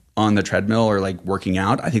running on the treadmill or like working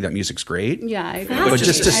out. I think that music's great. Yeah, I agree. But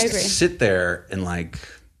just to I agree. sit there and like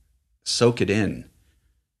soak it in.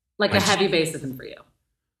 Like a heavy bass isn't for you.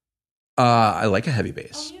 I like a heavy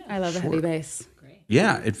bass. I love a heavy bass.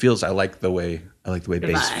 Yeah, it feels. I like the way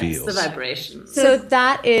bass Vibes, feels. the vibrations. So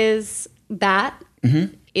that is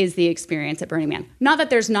the experience at Burning Man. Not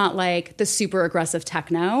that there's not like the super aggressive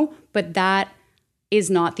techno, but that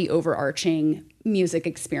is not the overarching music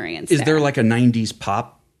experience. Is there like a 90s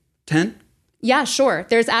pop tent? Yeah, sure.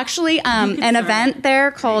 There's actually an event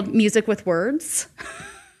there called Music with Words.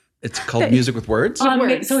 It's called Music with Words?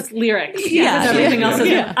 So it's lyrics. Yeah. Everything else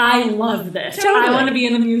is I love this. Totally. I want to be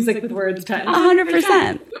in the Music with Words tent.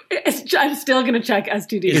 100%. I'm still going to check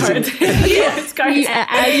STD cards.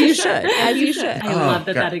 As you should. As you should. I love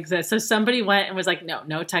that exists. So somebody went and was like,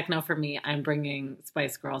 no techno for me. I'm bringing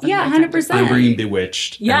Spice Girls. Yeah, 100%. I'm bringing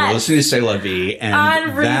Bewitched. Yes. And we're listening to C'est La Vie.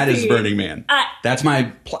 And that is Burning Man. That's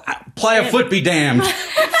my Playa Foot be damned.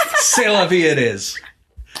 C'est La Vie it is.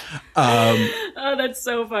 Oh, that's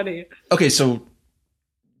so funny. Okay, so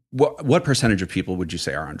what percentage of people would you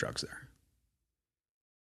say are on drugs there?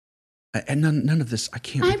 And none of this, I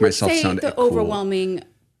can't make myself sound the cool. overwhelming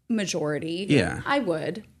majority. Yeah. I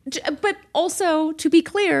would. But also, to be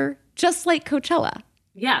clear, just like Coachella.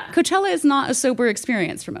 Yeah. Coachella is not a sober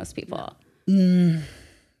experience for most people.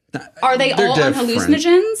 Are they They're all different. on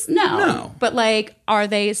hallucinogens? No. But like, are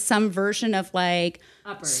they some version of like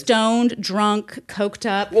stoned, drunk, coked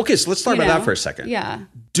up? Okay, so let's talk about that for a second. Yeah.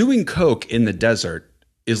 Doing coke in the desert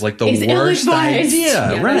is like the Is worst ill-advised. idea,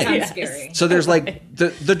 Yeah, right? that sounds scary. So there's like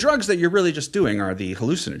the drugs that you're really just doing are the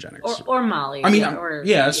hallucinogenics. Or Molly. I mean, or,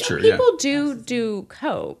 yeah, that's true. Yeah. People do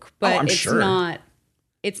coke, but I'm it's sure. not.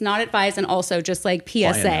 It's not advised, and also just like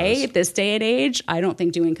Brian PSA, knows. this day and age, I don't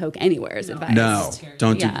think doing coke anywhere is advised. No,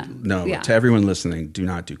 don't Yeah. do. No, Yeah. to everyone listening, do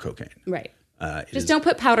not do cocaine. Right. It Just is- don't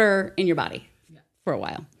put powder in your body for a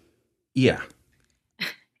while. Yeah.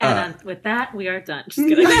 And with that, we are done. Just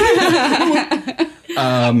kidding.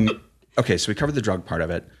 Okay, so we covered the drug part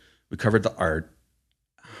of it. We covered the art.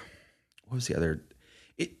 What was the other?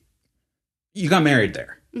 You got married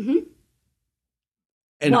there. Mm-hmm.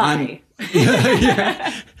 And Why?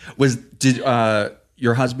 Did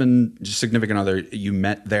your husband, significant other, you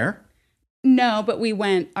met there? No, but we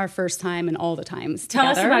went our first time and all the times Tell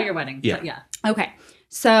together. us about your wedding. Yeah. Yeah. Okay.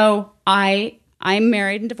 So I'm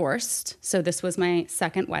married and divorced. So this was my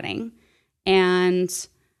second wedding. And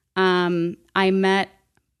I met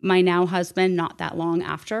my now husband not that long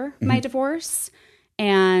after my divorce.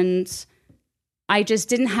 And I just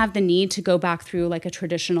didn't have the need to go back through like a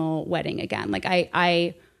traditional wedding again. Like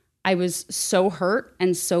I was so hurt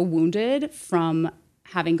and so wounded from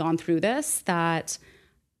having gone through this that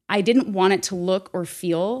I didn't want it to look or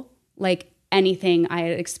feel like anything I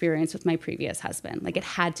had experienced with my previous husband. Like it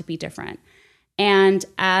had to be different. And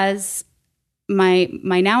as my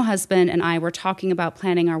now husband and I were talking about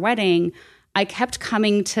planning our wedding, I kept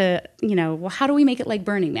coming to, well, how do we make it like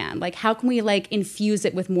Burning Man? Like, how can we like infuse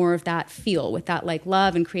it with more of that feel, with that like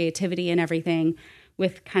love and creativity and everything,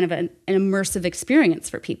 with kind of an immersive experience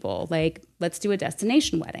for people? Like, let's do a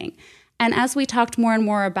destination wedding. And as we talked more and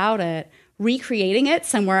more about it, recreating it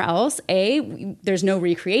somewhere else, A, there's no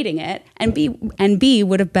recreating it, and B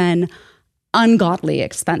would have been ungodly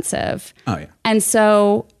expensive. Oh, yeah. And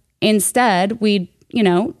so instead, we,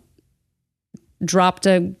 dropped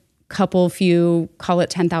a few, call it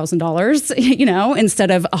 $10,000,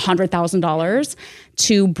 instead of $100,000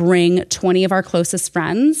 to bring 20 of our closest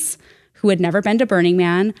friends who had never been to Burning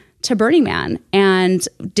Man to Burning Man and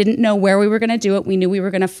didn't know where we were going to do it. We knew we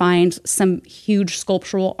were going to find some huge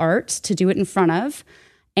sculptural art to do it in front of.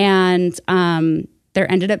 And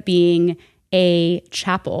there ended up being a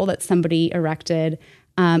chapel that somebody erected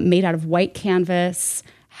made out of white canvas,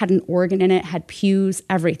 had an organ in it, had pews,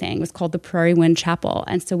 everything. It was called the Prairie Wind Chapel.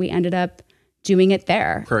 And so we ended up doing it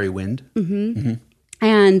there. Prairie Wind.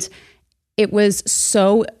 And it was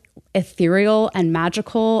so ethereal and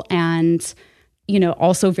magical and, you know,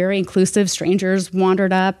 also very inclusive. Strangers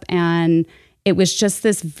wandered up and it was just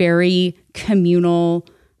this very communal,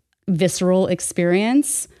 visceral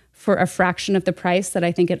experience for a fraction of the price that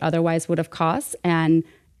I think it otherwise would have cost. And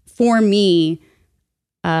for me,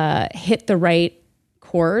 hit the right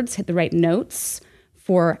chords, hit the right notes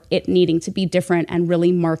for it needing to be different and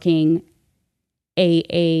really marking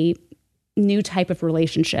a new type of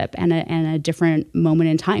relationship and a different moment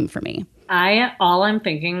in time for me. All I'm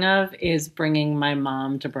thinking of is bringing my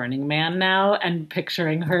mom to Burning Man now and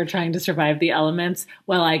picturing her trying to survive the elements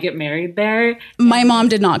while I get married there. My mom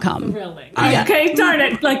did not come. Really? Okay, darn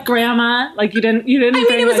it. Like grandma, like you didn't. I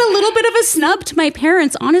mean, it was a little bit of a snub to my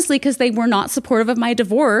parents, honestly, because they were not supportive of my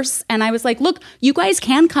divorce. And I was like, look, you guys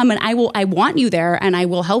can come and I want you there and I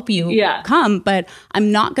will help you come, but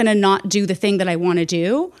I'm not going to not do the thing that I want to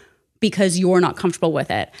do because you're not comfortable with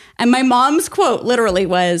it. And my mom's quote literally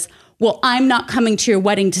was, well, I'm not coming to your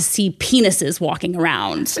wedding to see penises walking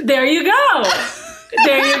around. There you go.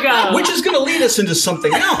 There you go. Which is going to lead us into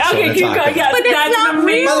something else. Okay, keep going. Yes, but that's not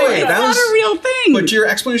real. By the way, that's not a real thing. But your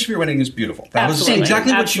explanation for your wedding is beautiful. That Absolutely. was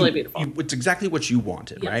exactly Absolutely what beautiful. it's exactly what you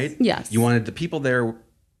wanted, right? Yes. You wanted the people there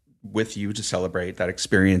with you to celebrate that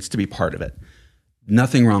experience, to be part of it.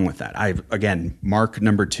 Nothing wrong with that. Again, mark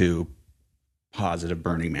number 2, positive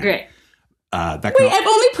Burning Man. Great. Wait, I've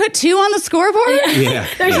only put 2 on the scoreboard? Yeah.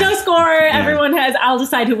 There's no score. Everyone has. I'll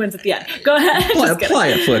decide who wins at the end. Go ahead.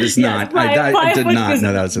 Playa foot is not. I did not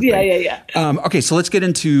know that was a thing. Yeah. Okay, so let's get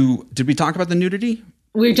into. Did we talk about the nudity?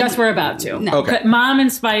 We just were about to. No. Okay. Mom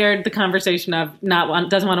inspired the conversation of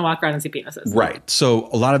doesn't want to walk around and see penises. Right. So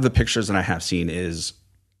a lot of the pictures that I have seen is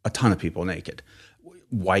a ton of people naked,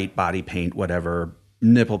 white body paint, whatever,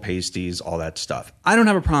 nipple pasties, all that stuff. I don't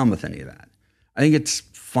have a problem with any of that. I think it's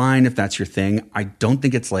fine if that's your thing. I don't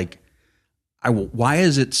think it's like, why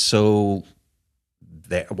is it so?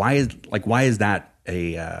 Why is that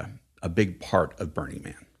a big part of Burning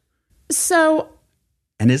Man? So,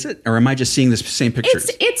 and is it, or am I just seeing the same pictures?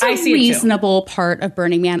 It's a reasonable part of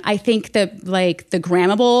Burning Man. I think that like the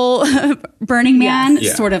grammable Burning Man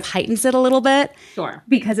sort of heightens it a little bit, Sure,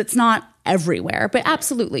 because it's not everywhere. But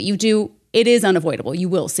absolutely, you do. It is unavoidable. You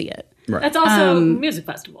will see it. Right. That's also music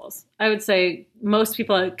festivals. I would say most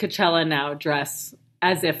people at Coachella now dress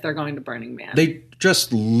as if they're going to Burning Man. They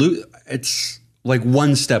just it's like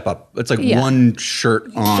one step up. It's like one shirt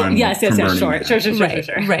on. Yes, from Burning sure. Right.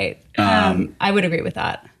 Right. I would agree with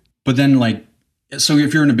that. But then, like, so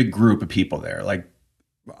if you're in a big group of people there, like,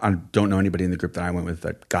 I don't know anybody in the group that I went with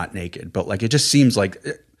that got naked, but like, it just seems like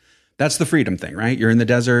that's the freedom thing, right? You're in the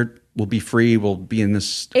desert. We'll be free. We'll be in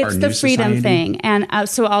this. It's the freedom thing. And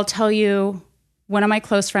so I'll tell you, one of my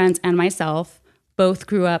close friends and myself both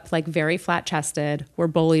grew up like very flat chested, were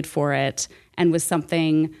bullied for it, and was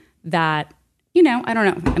something that, you know, I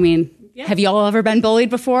don't know. I mean, have y'all ever been bullied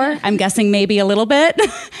before? I'm guessing maybe a little bit.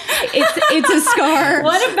 It's a scar.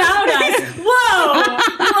 What about us?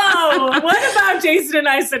 Whoa. What about Jason and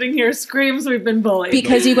I sitting here screams we've been bullied?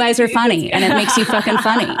 Because you guys are funny and it makes you fucking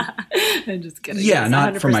funny. I'm just kidding. Yeah, Yes,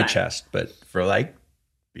 not 100%. for my chest, but for like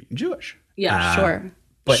being Jewish. Yeah, Sure.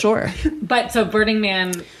 But- Sure. But so Burning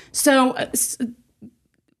Man. So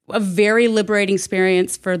a very liberating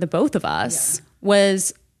experience for the both of us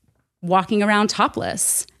was walking around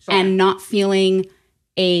topless and not feeling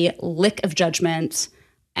a lick of judgment,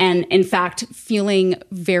 and in fact feeling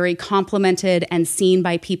very complimented and seen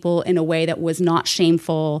by people in a way that was not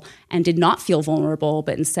shameful and did not feel vulnerable,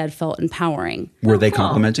 but instead felt empowering. Were they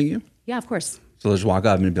complimenting you? Yeah, of course. So they'll just walk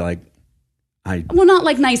up and be like, Well, not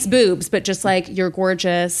like nice boobs, but just like you're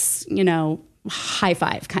gorgeous, you know, high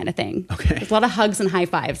five kind of thing. Okay. There's a lot of hugs and high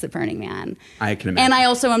fives at Burning Man. I can imagine. And I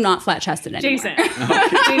also am not flat chested anymore.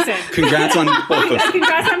 Jason. Congrats on both of them.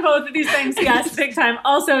 Congrats on both of these things. Yes, big time.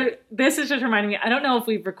 Also, this is just reminding me, I don't know if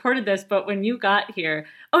we've recorded this, but when you got here,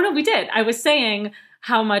 oh no, we did. I was saying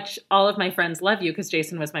how much all of my friends love you because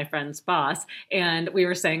Jason was my friend's boss. And we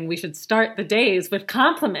were saying we should start the days with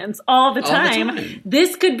compliments all the time.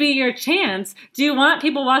 This could be your chance. Do you want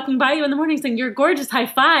people walking by you in the morning saying, you're gorgeous, high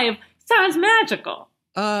five? Sounds magical.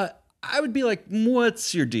 I would be like,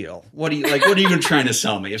 what's your deal? What are you even trying to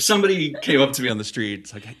sell me? If somebody came up to me on the street,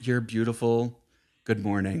 it's like, you're beautiful. Good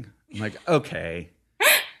morning. I'm like, okay.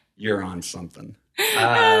 You're on something.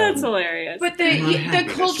 That's hilarious. But the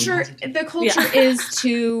culture is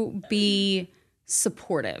to be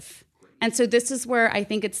supportive. And so this is where I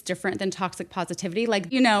think it's different than toxic positivity. Like,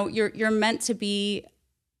 you're meant to be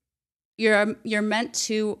you're meant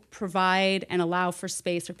to provide and allow for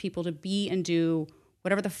space for people to be and do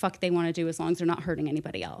whatever the fuck they want to do as long as they're not hurting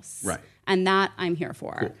anybody else. Right. And that I'm here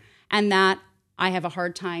for. Cool. And that I have a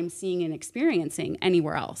hard time seeing and experiencing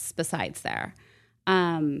anywhere else besides there.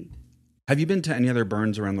 Have you been to any other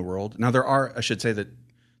burns around the world? Now I should say that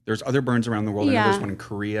there's other burns around the world. I know there's one in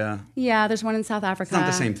Korea. Yeah, there's one in South Africa. It's not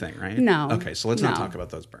the same thing, right? No. Okay, so let's not talk about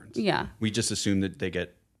those burns. Yeah. We just assume that they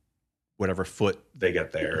get whatever foot they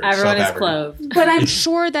get there. Everyone is clothed. But I'm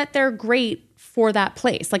sure that they're great for that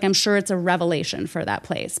place. Like, I'm sure it's a revelation for that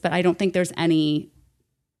place. But I don't think there's any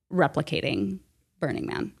replicating Burning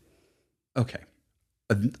Man. Okay.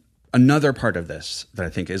 Another part of this that I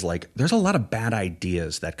think is like, there's a lot of bad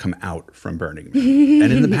ideas that come out from Burning Man.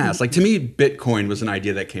 And in the past, like to me, Bitcoin was an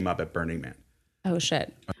idea that came up at Burning Man. Oh,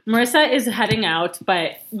 shit. Marissa is heading out,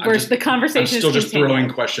 but the conversation is still just continuing.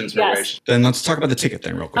 throwing questions my way. Then let's talk about the ticket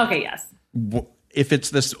thing real quick. Okay, yes. If it's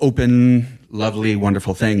this open, lovely,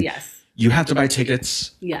 wonderful thing, yes, you have to buy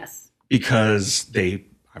tickets. Yes. Because they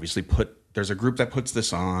obviously there's a group that puts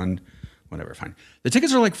this on, whatever, fine. The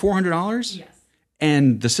tickets are like $400. Yes.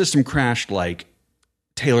 And the system crashed like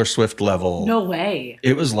Taylor Swift level. No way.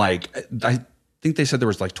 It was like, I think they said there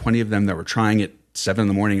was like 20 of them that were trying at 7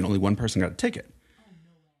 a.m. and only one person got a ticket.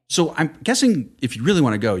 So I'm guessing if you really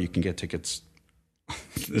want to go, you can get tickets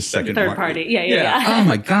the second third party. Yeah. Oh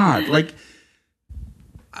my God. Like,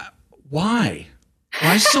 why?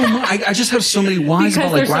 Why so much? I just have so many whys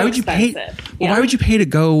about like, why would you pay? Well, why would you pay to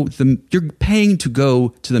go? You're paying to go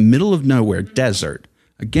to the middle of nowhere desert.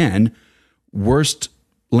 Again, worst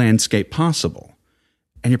landscape possible.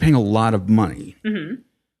 And you're paying a lot of money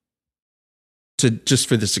just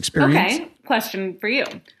for this experience. Okay. Question for you.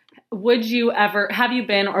 Have you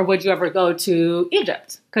been or would you ever go to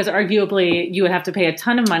Egypt? Because arguably you would have to pay a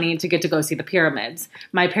ton of money to get to go see the pyramids.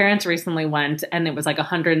 My parents recently went and it was like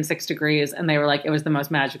 106 degrees and they were like, it was the most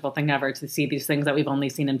magical thing ever to see these things that we've only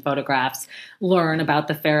seen in photographs, learn about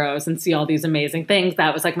the pharaohs and see all these amazing things.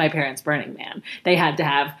 That was like my parents' Burning Man. They had to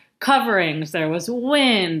have coverings, there was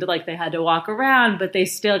wind, like they had to walk around, but they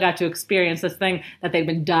still got to experience this thing that they've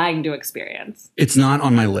been dying to experience. It's not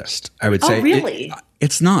on my list, I would say. Oh, really?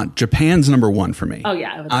 It's not. Japan's number one for me. Oh,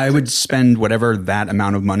 yeah. I would spend whatever that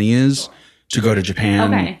amount of money is to go to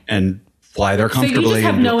Japan and fly there comfortably. So you just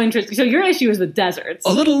have no interest. So your issue is with deserts.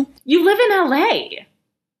 A little. You live in LA.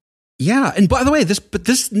 Yeah, and by the way,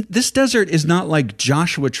 this desert is not like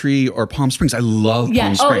Joshua Tree or Palm Springs. I love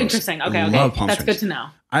Palm Springs. Oh, interesting. Okay, love Palm That's Springs. good to know.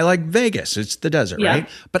 I like Vegas. It's the desert, right?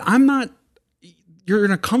 But I'm not. You're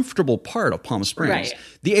in a comfortable part of Palm Springs. Right.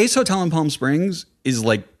 The Ace Hotel in Palm Springs is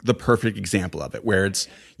like the perfect example of it, where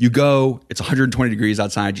you go, it's 120 degrees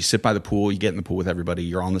outside, you sit by the pool, you get in the pool with everybody,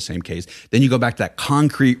 you're all in the same case. Then you go back to that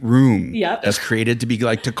concrete room that's created to be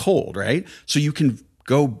like to cold, right? So you can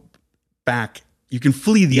go back, you can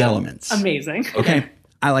flee the elements. Amazing. Okay.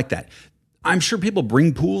 I like that. I'm sure people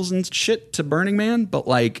bring pools and shit to Burning Man, but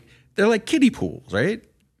like they're like kiddie pools, right?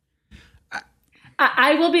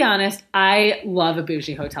 I will be honest. I love a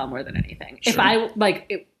bougie hotel more than anything. Sure.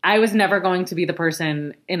 If I was never going to be the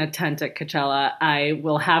person in a tent at Coachella. I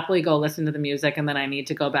will happily go listen to the music, and then I need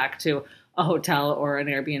to go back to a hotel or an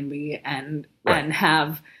Airbnb and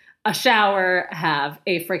have a shower, have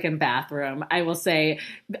a freaking bathroom. I will say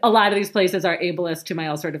a lot of these places are ableist to my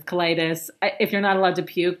ulcerative colitis. If you're not allowed to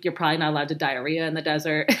puke, you're probably not allowed to diarrhea in the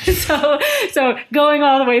desert. So going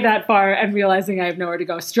all the way that far and realizing I have nowhere to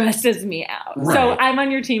go stresses me out. Right. So I'm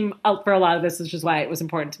on your team for a lot of this, which is why it was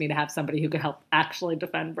important to me to have somebody who could help actually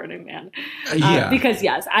defend Burning Man. Because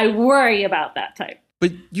yes, I worry about that type.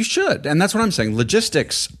 But you should. And that's what I'm saying.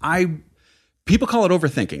 Logistics, people call it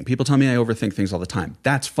overthinking. People tell me I overthink things all the time.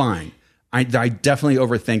 That's fine. I definitely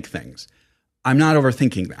overthink things. I'm not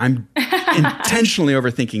overthinking. I'm intentionally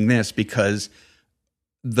overthinking this because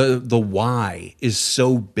the why is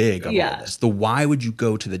so big of all this. The why would you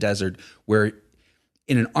go to the desert where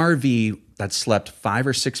in an RV that slept 5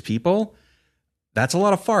 or 6 people, that's a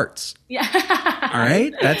lot of farts. Yeah. All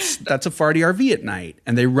right? That's a farty RV at night.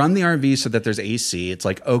 And they run the RV so that there's AC. It's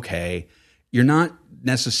like, okay, you're not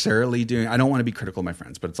necessarily doing, I don't want to be critical of my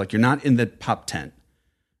friends, but it's like you're not in the pop tent,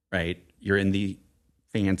 right? You're in the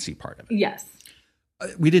fancy part of it. Yes.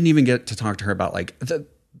 We didn't even get to talk to her about like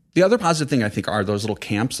the other positive thing I think are those little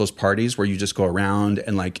camps, those parties where you just go around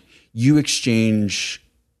and like you exchange.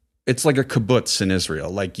 It's like a kibbutz in Israel.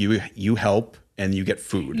 Like you help and you get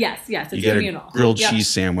food. Yes, it's you get communal. a grilled cheese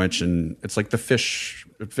sandwich, and it's like the fish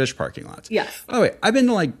parking lots. Yes. By the way, I've been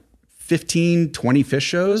to like 15, 20 fish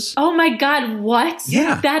shows. Oh my God, what?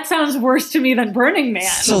 Yeah. That sounds worse to me than Burning Man.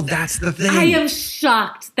 So that's the thing. I am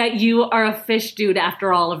shocked that you are a fish dude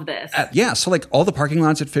after all of this. Yeah. So like all the parking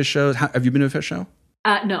lots at fish shows. Have you been to a fish show?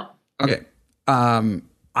 No. Okay.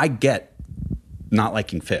 I get not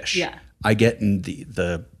liking fish. Yeah. I get in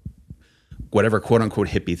the whatever quote unquote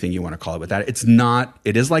hippie thing you want to call it with that. It's not,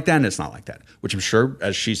 it is like that and it's not like that, which I'm sure,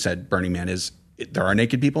 as she said, Burning Man there are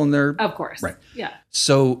naked people in there. Of course. Right. Yeah.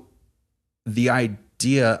 So the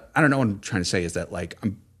idea, I don't know what I'm trying to say, is that like,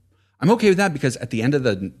 I'm okay with that because at the end of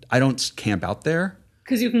I don't camp out there.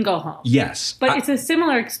 Because you can go home. Yes. But it's a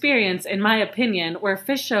similar experience, in my opinion, where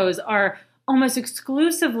fish shows are almost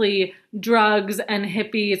exclusively drugs and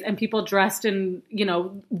hippies and people dressed in,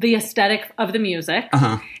 the aesthetic of the music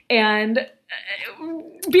and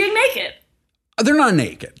being naked. They're not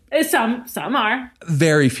naked. Some are.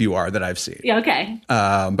 Very few are that I've seen. Yeah, okay.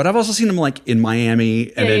 But I've also seen them like in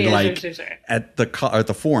Miami and sure. at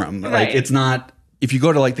the Forum. Right. Like it's not, if you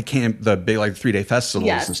go to like the camp, the big like 3-day festivals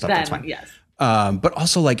and stuff, that's fine. Yes. But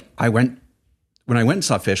also like when I went and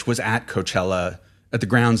saw Fish was at Coachella at the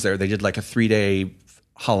grounds there. They did like a 3-day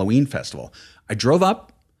Halloween festival. I drove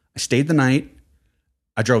up, I stayed the night,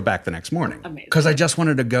 I drove back the next morning. Amazing. Because I just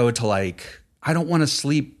wanted to go to like, I don't want to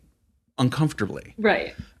sleep uncomfortably.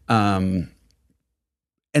 Right. And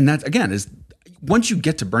that again is once you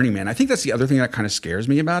get to Burning Man, I think that's the other thing that kind of scares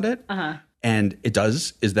me about it. And it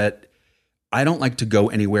does, is that I don't like to go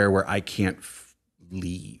anywhere where I can't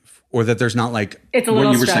leave. Or that there's not like it's a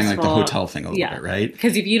little what you were stressful. saying, like the hotel thing a little bit, right?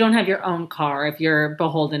 Because if you don't have your own car, if you're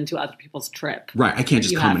beholden to other people's trip. Right. I can't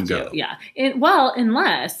just come and go. Yeah.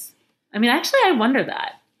 Unless, actually, I wonder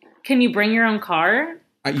that. Can you bring your own car?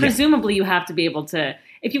 Yeah. Presumably you have to be able to,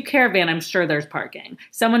 if you caravan, I'm sure there's parking.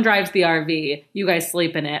 Someone drives the RV, you guys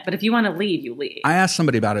sleep in it. But if you want to leave, you leave. I asked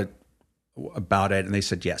somebody about it and they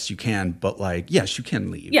said, yes, you can. But like, yes, you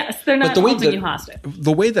can leave. Yes. They're not holding you hostage.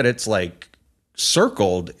 The way that it's like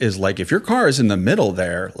circled is like, if your car is in the middle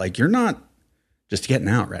there, like you're not just getting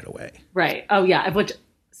out right away. Right. Oh yeah. Which,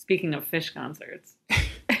 speaking of Fish concerts,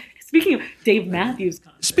 speaking of Dave Matthews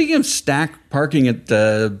concerts. Speaking of stack parking up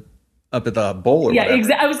at the bowl or whatever.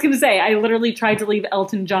 Yeah, I was going to say, I literally tried to leave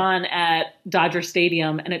Elton John at Dodger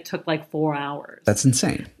Stadium and it took like 4 hours. That's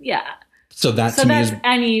insane. Yeah. So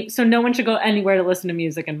so no one should go anywhere to listen to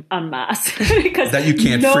music en masse. Because that you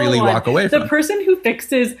can't freely walk away from. The person who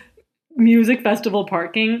fixes music festival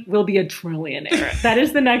parking will be a trillionaire. That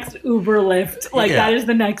is the next Uber Lyft. That is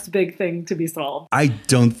the next big thing to be solved. I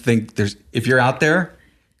don't think if you're out there,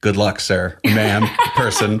 good luck, sir, ma'am,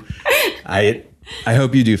 person. I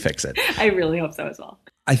hope you do fix it. I really hope so as well.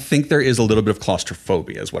 I think there is a little bit of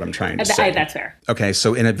claustrophobia is what I'm trying to say. That's fair. Okay,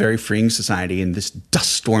 so in a very freeing society, in this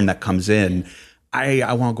dust storm that comes in,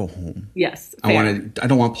 I want to go home. Yes. I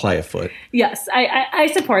don't want to play afoot. Yes,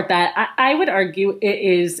 I support that. I would argue it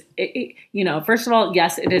is, first of all,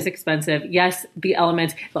 yes, it is expensive. Yes, the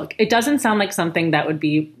elements. Look, it doesn't sound like something that would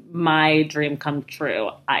be my dream come true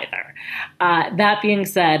either. That being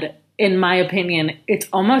said, in my opinion, it's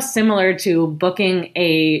almost similar to booking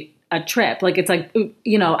a trip. Like, it's like,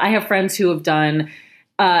 I have friends who have done,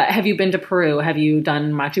 have you been to Peru? Have you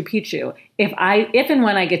done Machu Picchu? If and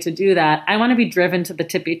when I get to do that, I want to be driven to the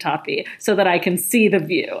tippy toppy so that I can see the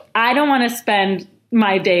view. I don't want to spend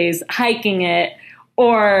my days hiking it.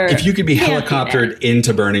 Or if you could be helicoptered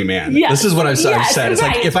into Burning Man, this is what I've said. It's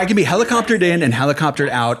like, if I can be helicoptered in and helicoptered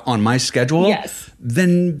out on my schedule,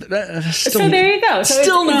 then so there you go.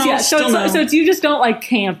 So it's you just don't like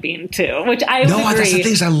camping too, which I agree. No, that's the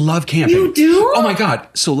thing is I love camping. You do? Oh my God.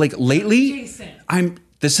 So like lately,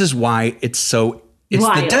 this is why it's so, it's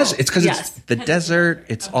wild. The desert. It's because it's the desert.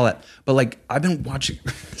 It's all that. But like, I've been watching,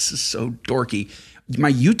 this is so dorky.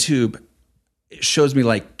 My YouTube shows me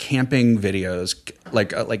like camping videos,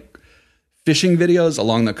 like fishing videos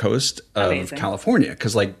along the coast of California.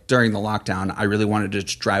 Because like during the lockdown, I really wanted to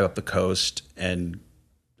just drive up the coast and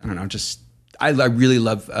I don't know, I really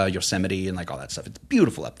love Yosemite and like all that stuff. It's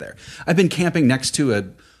beautiful up there. I've been camping next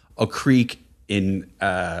to a creek in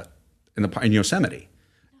Yosemite.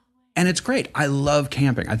 And it's great. I love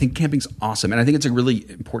camping. I think camping's awesome. And I think it's a really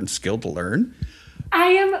important skill to learn. I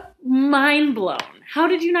am mind blown. How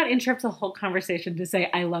did you not interrupt the whole conversation to say,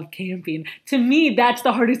 I love camping? To me, that's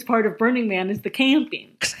the hardest part of Burning Man is the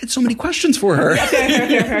camping. Because I had so many questions for her.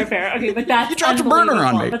 Yeah, fair. Okay, but that's you dropped a burner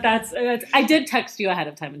on me. But that's I did text you ahead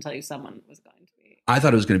of time and tell you someone was going to be. I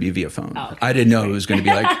thought it was going to be via phone. Oh, okay. I didn't know it was going to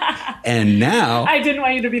be like, and now. I didn't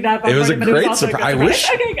want you to be that. It was a great surprise. I wish.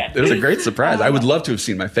 Okay, good. It was a great surprise. I would love to have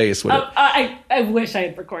seen my face. I wish I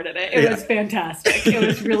had recorded it. It was fantastic. It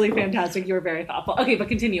was really fantastic. You were very thoughtful. Okay, but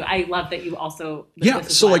continue. I love that you also. Yeah.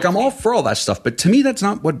 So like I'm all for all that stuff, but to me, that's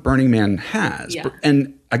not what Burning Man has. Yeah.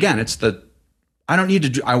 And again, I don't need to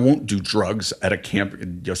do, I won't do drugs at a camp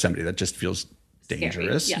in Yosemite. That just feels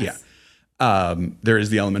dangerous. Scary, yes. Yeah. There is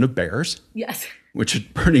the element of bears, Yes. which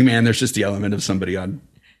at Burning Man, there's just the element of somebody on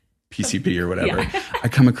PCP or whatever. Yeah. I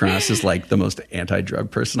come across as like the most anti-drug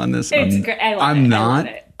person on this. It's great. I love I'm it. not. I love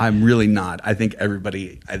it. I'm really not. I think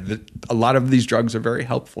a lot of these drugs are very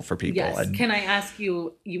helpful for people. Yes. And Can I ask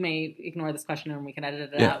you, you may ignore this question and we can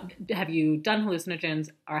edit it Yeah. out. Have you done hallucinogens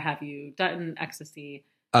or have you done ecstasy?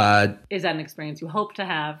 Is that an experience you hope to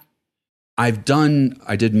have? I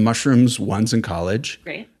did mushrooms once in college.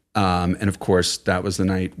 Great. And of course, that was the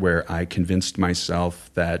night where I convinced myself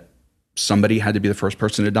that somebody had to be the first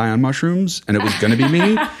person to die on mushrooms, and it was going to be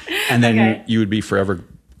me. And then Okay. you would be forever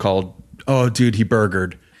called, "Oh, dude, he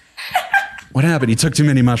burgered. What happened? He took too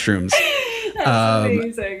many mushrooms." That's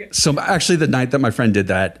amazing. So actually, the night that my friend did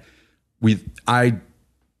that, I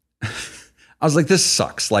was like, "This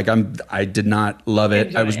sucks." Like I did not love it.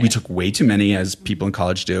 Enjoy We it. took way too many, as people in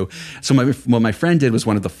college do. So what my friend did was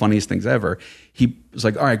one of the funniest things ever. He was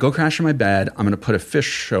like, "All right, go crash in my bed. I'm going to put a fish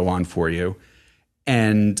show on for you,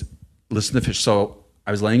 and listen to the fish." So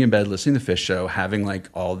I was laying in bed listening to the fish show, having like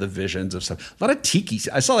all the visions of stuff. A lot of tiki.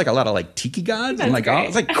 I saw like a lot of like tiki gods, and like I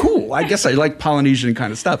was like, "Cool. I guess I like Polynesian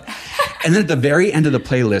kind of stuff." And then at the very end of the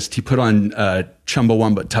playlist, he put on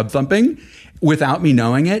Chumbawamba Tub Thumping without me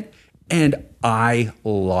knowing it. And I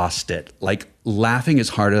lost it, like laughing as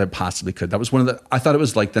hard as I possibly could. That was I thought it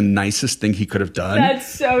was like the nicest thing he could have done. That's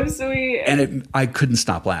so sweet. And I couldn't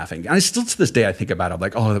stop laughing. And I still, to this day, I think about it. I'm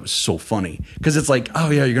like, oh, that was so funny. Because it's like, oh,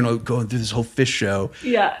 yeah, you're going to go through this whole fish show.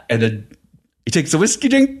 Yeah. And then he takes a whiskey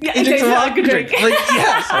drink. Yeah, he takes a vodka drink. Like,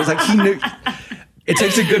 yes. I was like, he knew. It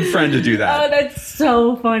takes a good friend to do that. Oh, that's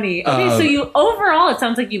so funny. Okay, so you overall, it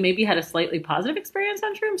sounds like you maybe had a slightly positive experience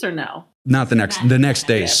on shrooms, or no? Not the next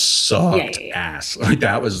day sucked Yeah. ass. Like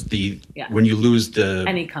that was Yeah. when you lose the.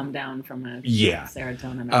 Any come down from a Yeah.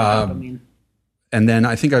 serotonin or dopamine. And then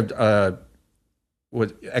I think I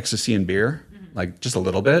with ecstasy and beer, like just a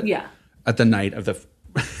little bit. Yeah. At the night of the,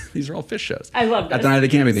 these are all fish shows. I love this. At the night of the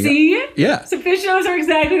camping thing. See? Yeah. So fish shows are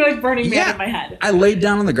exactly like Burning Man in my head. I laid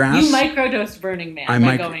down on the grass. You microdosed Burning Man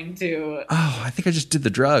by going to... Oh, I think I just did the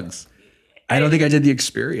drugs. I don't think I did the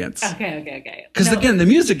experience. Okay. Because again, the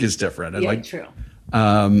music is different. And Yeah, like, true.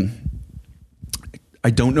 I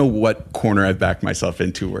don't know what corner I've backed myself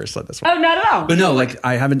into where it's like this one. Oh, not at all. But no, like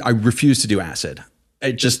I refuse to do acid.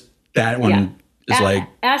 That one is like.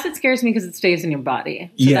 Acid scares me because it stays in your body.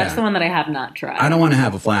 So Yeah. that's the one that I have not tried. I don't want to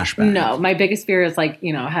have a flashback. No, my biggest fear is like,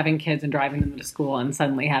 having kids and driving them to school and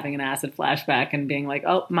suddenly having an acid flashback and being like,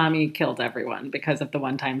 oh, mommy killed everyone because of the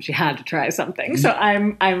one time she had to try something. So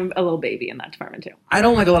I'm a little baby in that department too. I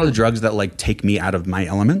don't like a lot of the drugs that like take me out of my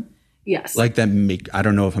element. Yes. Like that I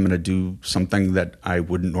don't know if I'm going to do something that I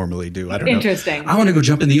wouldn't normally do. I don't know. Interesting. I want to go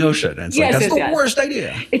jump in the ocean. And it's Yes, like, that's yes, the yes. worst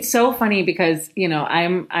idea. It's so funny because,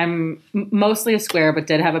 I'm mostly a square, but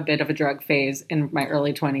did have a bit of a drug phase in my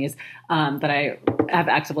early 20s that I have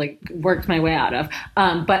actively worked my way out of.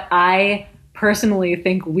 But I personally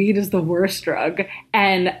think weed is the worst drug,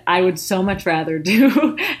 and I would so much rather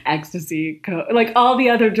do ecstasy, like all the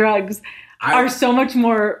other drugs are so much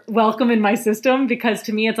more welcome in my system because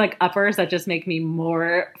to me it's like uppers that just make me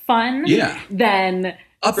more fun than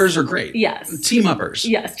Uppers are great. Yes. Team uppers.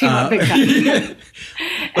 Yes, team up big time.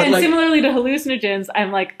 And like- similarly to hallucinogens,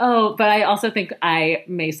 I'm like, oh, but I also think I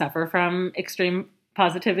may suffer from extreme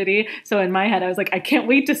positivity. So in my head, I was like, I can't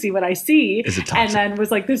wait to see what I see. Is it toxic? And then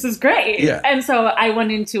was like, this is great. Yeah. And so I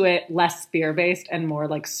went into it less fear-based and more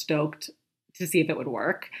like stoked to see if it would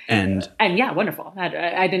work. And yeah, wonderful.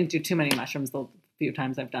 I didn't do too many mushrooms the few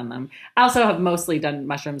times I've done them. I also have mostly done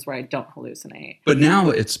mushrooms where I don't hallucinate. but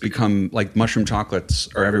now it's become like mushroom chocolates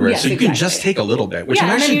are everywhere. Yes, so you can exactly. just take a little bit. Which Yeah,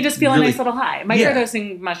 I'm and then actually you just feel really, a nice little high.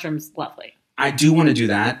 Microdosing mushrooms, lovely. I do want to do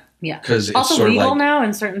that. Yeah. Because it's also sort of legal like, now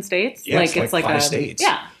in certain states. Yeah, like it's like 5 states.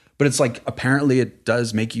 Yeah. But it's like apparently it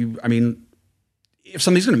does make you. I mean, if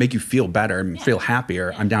something's going to make you feel better and feel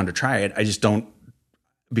happier, I'm down to try it. I just don't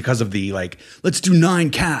because of the like. Let's do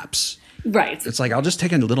 9 caps. Right. It's like I'll just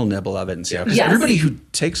take a little nibble of it and see how. Because Yes. everybody who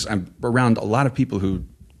takes, I'm around a lot of people who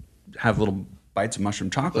have little bites of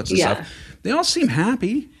mushroom chocolates and Yeah. stuff. They all seem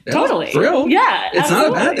happy. They're all Totally. thrilled. Yeah, it's not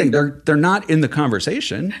a bad absolutely. thing. They're not in the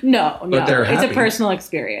conversation. No. they're It's a happy. personal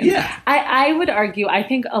experience. Yeah. I would argue, I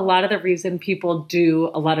think a lot of the reason people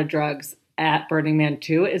do a lot of drugs at Burning Man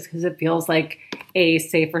too is because it feels like a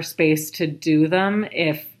safer space to do them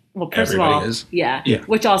if well, first Everybody of all, is. Yeah.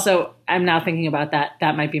 Which also, I'm now thinking about that.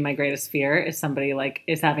 That might be my greatest fear is somebody like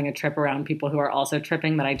is having a trip around people who are also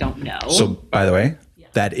tripping that I don't know. So, by the way,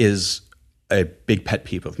 that is a big pet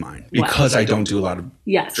peeve of mine because I don't do a lot of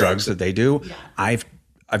drugs that they do. Yeah.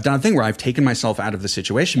 I've done a thing where I've taken myself out of the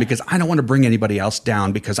situation because I don't want to bring anybody else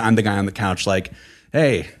down because I'm the guy on the couch like,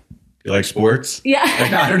 hey, you like sports? Yeah.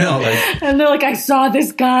 Like, I don't know. Like, and they're like, I saw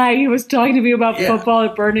this guy. He was talking to me about football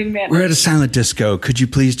at Burning Man. We're at a silent disco. Could you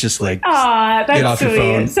please just like get off sweet. your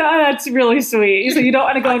phone? So that's really sweet. So you don't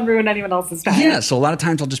want to go and ruin anyone else's time. Yeah. So a lot of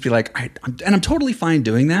times I'll just be like, I'm totally fine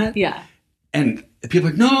doing that. Yeah. And people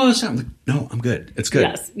are like, no, it's not. I'm like, no, I'm good. It's good.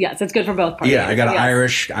 Yes, it's good for both parties. Yeah, I got an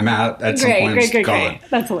Irish. I'm out at some point. Great.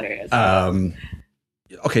 That's hilarious.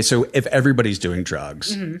 Okay, so if everybody's doing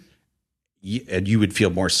drugs, and you would feel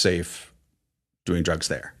more safe doing drugs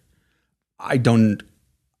there. I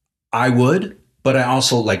would, but I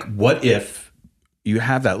also like, what if you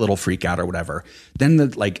have that little freak out or whatever?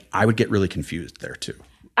 Then I would get really confused there too.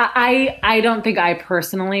 I don't think I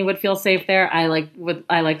personally would feel safe there. I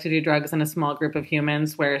like to do drugs in a small group of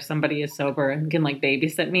humans where somebody is sober and can like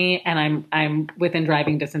babysit me, and I'm within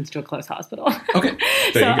driving distance to a close hospital. Okay,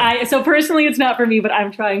 so personally it's not for me, but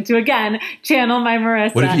I'm trying to again channel my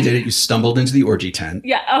Marissa. What if you did it? You stumbled into the orgy tent.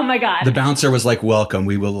 Yeah. Oh my God. The bouncer was like, "Welcome.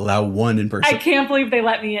 We will allow one in person." I can't believe they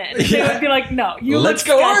let me in. They would be like, "No, let's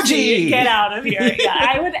go orgy. Get out of here." Yeah,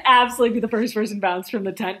 I would absolutely be the first person bounced from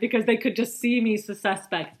the tent because they could just see me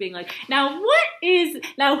suspect. Being like, who's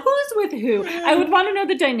with who? I would want to know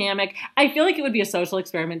the dynamic. I feel like it would be a social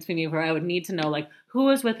experiment to me where I would need to know like who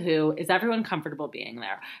is with who. Is everyone comfortable being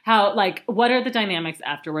there? How what are the dynamics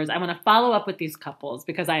afterwards? I want to follow up with these couples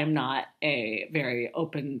because I am not a very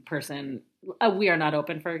open person. We are not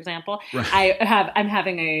open, for example. Right. I'm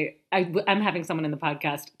having someone in the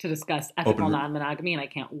podcast to discuss ethical non-monogamy, and I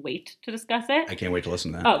can't wait to discuss it. I can't wait to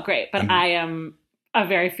listen to that. Oh, great! But I am a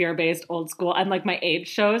very fear-based old school. I'm like my age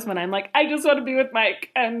shows when I'm like, I just want to be with Mike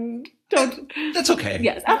and don't. That's okay.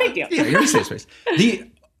 Yes. Oh, thank you. Yeah, you're in a safe space.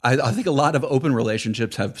 I think a lot of open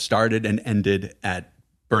relationships have started and ended at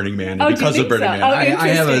Burning Man because of Burning Man. I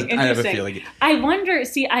have a feeling. I wonder.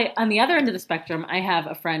 See, on the other end of the spectrum, I have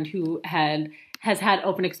a friend who has had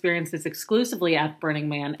open experiences exclusively at Burning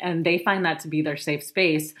Man, and they find that to be their safe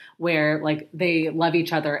space where like they love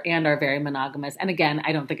each other and are very monogamous. And again,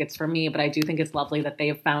 I don't think it's for me, but I do think it's lovely that they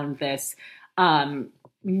have found this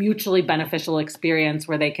mutually beneficial experience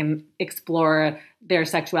where they can explore their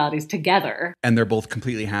sexualities together. And they're both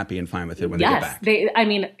completely happy and fine with it when they get back. I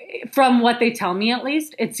mean, from what they tell me, at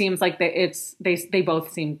least, it seems like they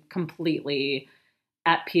both seem completely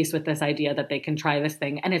at peace with this idea that they can try this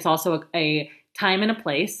thing. And it's also a time and a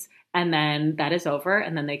place, and then that is over,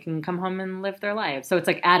 and then they can come home and live their lives. So it's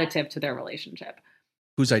like additive to their relationship.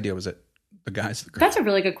 Whose idea was it? The guys? The girls? That's a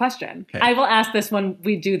really good question. Okay. I will ask this when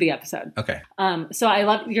we do the episode. Okay. So I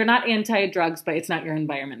love, you're not anti-drugs, but it's not your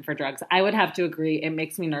environment for drugs. I would have to agree. It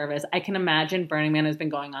makes me nervous. I can imagine Burning Man has been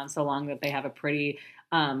going on so long that they have a pretty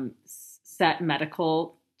set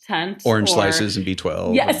medical tent. Orange slices and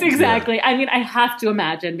B12. Yes, exactly. Yeah. I mean, I have to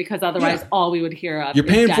imagine because otherwise all we would hear of you're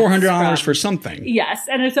paying $400 for something. Yes.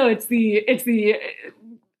 And so it's the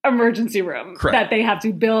emergency room that they have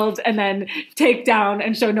to build and then take down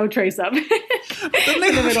and show no trace of in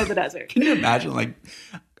the middle of the desert. Can you imagine like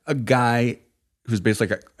a guy who's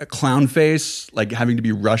basically like a clown face, like having to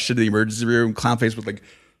be rushed into the emergency room, clown face with like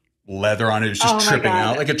leather on it, is just tripping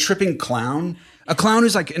out, like a tripping clown. A clown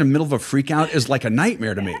who's like in the middle of a freak out is like a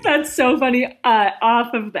nightmare to me. That's so funny.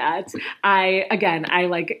 Off of that, I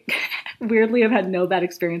like weirdly have had no bad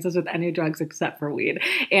experiences with any drugs except for weed.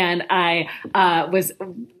 And I was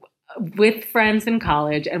with friends in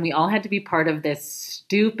college, and we all had to be part of this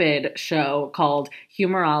stupid show called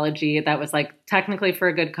Humorology that was like technically for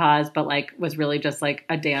a good cause, but like was really just like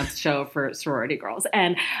a dance show for sorority girls.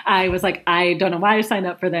 And I was like, I don't know why I signed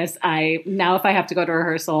up for this. Now if I have to go to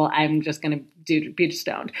rehearsal, I'm just going to be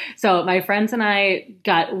stoned. So my friends and I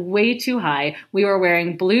got way too high. We were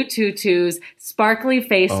wearing blue tutus, sparkly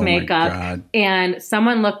face makeup, and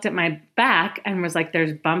someone looked at my back and was like,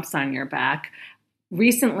 there's bumps on your back.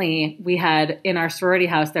 Recently, we had in our sorority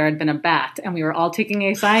house, there had been a bat, and we were all taking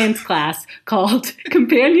a science class called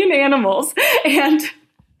Companion Animals. And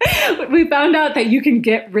we found out that you can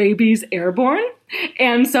get rabies airborne.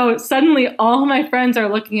 And so suddenly all my friends are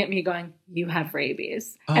looking at me going, you have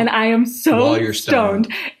rabies. And I am so stoned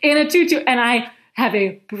in a tutu. And have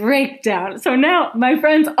a breakdown. So now my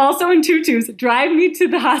friends, also in tutus, drive me to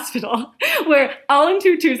the hospital where all in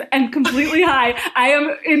tutus and completely high. I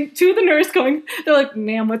am to the nurse going, they're like,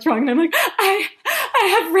 ma'am, what's wrong? And I'm like, I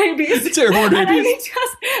have rabies. It's airborne and rabies.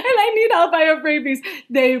 I need help. I have rabies.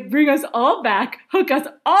 They bring us all back, hook us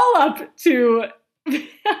all up to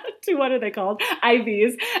what are they called?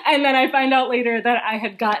 IVs. And then I find out later that I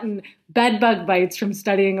had gotten bed bug bites from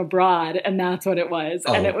studying abroad, and that's what it was.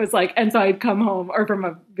 And it was like, and so I'd come home or from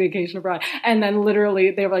a vacation abroad, and then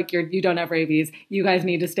literally they were like, you don't have rabies. You guys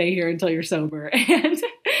need to stay here until you're sober. And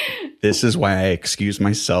this is why I excuse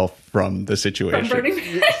myself from the situation.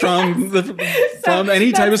 From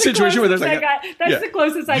any type of situation where there's like, that's the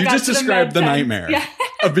closest I got. You just to described the med nightmare yeah.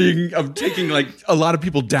 of taking like a lot of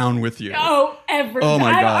people down with you. Oh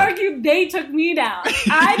my God. I argued they took me down.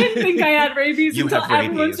 I didn't think I had rabies until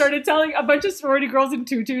everyone started telling a bunch of sorority girls in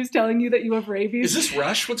tutus telling you that you have rabies. Is this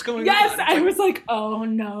Rush? What's going on? Yes, I was like, oh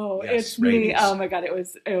no, yes, it's rabies. me. Oh my God, it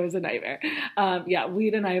was a nightmare.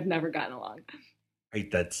 Weed and I have never gotten along.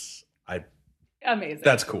 Amazing.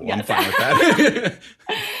 That's cool. Yes. I'm fine with that.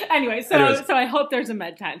 Anyway, so I hope there's a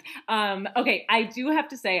med tent. Okay, I do have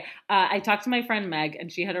to say, I talked to my friend Meg,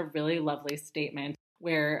 and she had a really lovely statement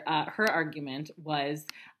where her argument was,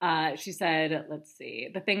 she said, let's see,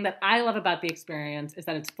 the thing that I love about the experience is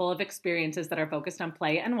that it's full of experiences that are focused on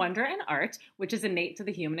play and wonder and art, which is innate to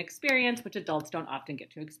the human experience, which adults don't often get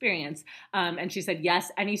to experience. And she said, yes,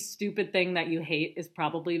 any stupid thing that you hate is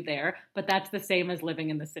probably there, but that's the same as living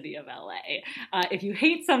in the city of LA. If you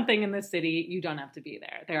hate something in the city, you don't have to be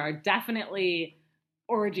there. There are definitely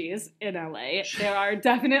orgies in LA. There are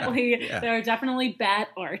definitely bad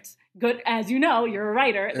art. Good, as you know, you're a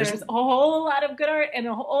writer. There's a whole lot of good art and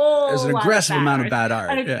there's an aggressive amount of bad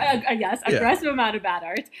art. Aggressive amount of bad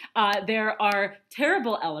art. There are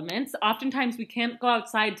terrible elements. Oftentimes we can't go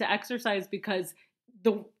outside to exercise because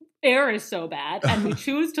the air is so bad and we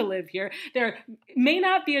choose to live here. There may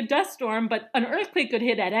not be a dust storm, but an earthquake could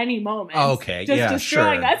hit at any moment. Okay, just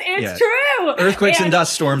destroying us. It's true. Earthquakes and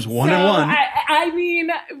dust storms, one and one. I mean,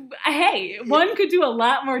 hey, one could do a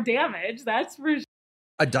lot more damage. That's for sure.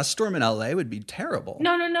 A dust storm in LA would be terrible.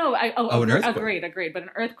 No. An earthquake. Agreed. But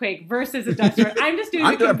an earthquake versus a dust storm. I'm just doing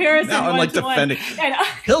the comparison. Now I'm like defending.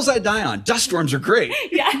 Hills I die on. Dust storms are great.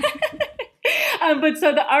 Yeah. But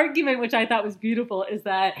so the argument, which I thought was beautiful, is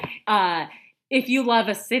that if you love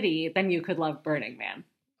a city, then you could love Burning Man.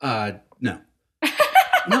 No,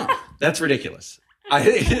 that's ridiculous.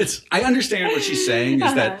 I understand what she's saying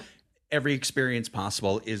is that every experience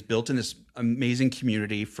possible is built in this amazing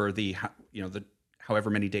community for the however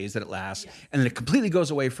many days that it lasts, and then it completely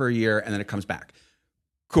goes away for a year, and then it comes back.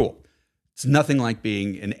 Cool. It's nothing like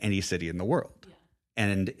being in any city in the world. Yeah.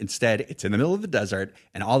 And instead, it's in the middle of the desert,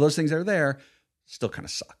 and all those things that are there still kind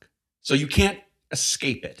of suck. So you can't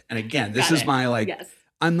escape it. And again, this is my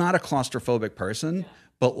I'm not a claustrophobic person,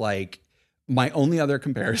 but like my only other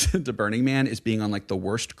comparison to Burning Man is being on like the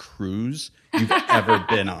worst cruise you've ever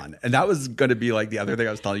been on. And that was going to be like the other thing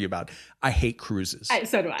I was telling you about. I hate cruises.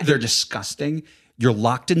 So do I. They're disgusting. You're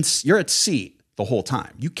you're at sea the whole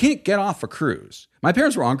time. You can't get off a cruise. My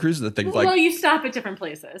parents were on cruises that things like... Well, you stop at different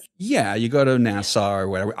places. Yeah, you go to Nassau or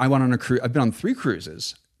whatever. I went on a cruise. I've been on 3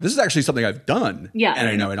 cruises. This is actually something I've done. Yeah. And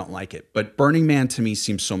I know I don't like it. But Burning Man to me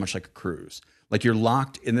seems so much like a cruise. Like you're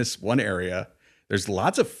locked in this one area. There's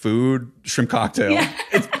lots of food, shrimp cocktail. Yeah.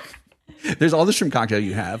 There's all the shrimp cocktail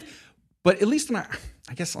you have. But at least on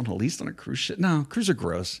a cruise ship. No, cruises are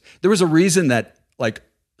gross. There was a reason that like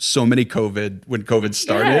so many when COVID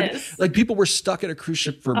started, like people were stuck at a cruise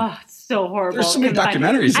ship for... Oh, it's so horrible. There's so many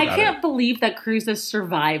documentaries about it. I can't believe that cruises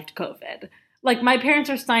survived COVID. Like my parents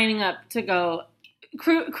are signing up to go...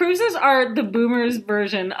 Cruises are the boomers'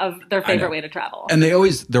 version of their favorite way to travel. And there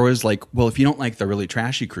was like, well, if you don't like the really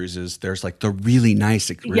trashy cruises, there's like the really nice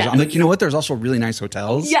cruises. Yes. I'm like, you know what? There's also really nice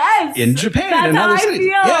hotels in Japan and other cities.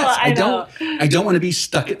 Yes, I don't want to be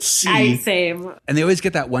stuck at sea. Same. And they always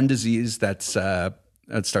get that one disease that's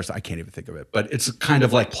it starts. I can't even think of it, but it's kind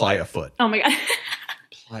of like playa foot. Oh my God.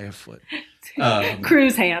 Playa foot.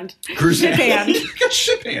 Cruise hand. Ship hand. You got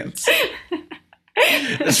ship hands.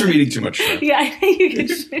 That's from eating too much shrimp. Yeah,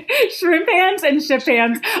 shrimp hands and ship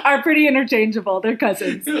hands are pretty interchangeable. They're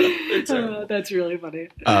cousins. That's really funny.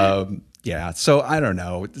 Yeah. So I don't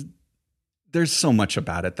know. There's so much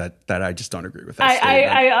about it that I just don't agree with.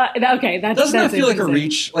 Okay, doesn't that feel like a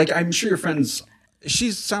reach? Like I'm sure your friends.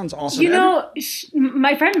 She sounds awesome. You know,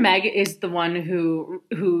 my friend Meg is the one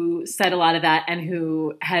who said a lot of that and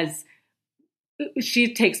who has.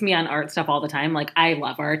 She takes me on art stuff all the time. Like I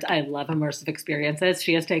love art. I love immersive experiences.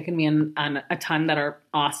 She has taken me on a ton that are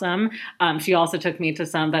awesome. She also took me to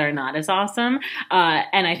some that are not as awesome.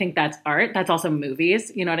 And I think that's art. That's also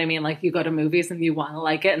movies. You know what I mean? Like you go to movies and you want to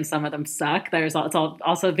like it and some of them suck. It's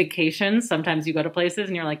also vacations. Sometimes you go to places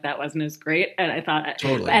and you're like, that wasn't as great. And I thought,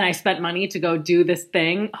 Totally. And I spent money to go do this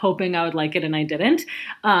thing hoping I would like it and I didn't.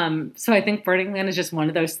 So I think Burning Man is just one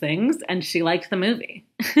of those things and she liked the movie.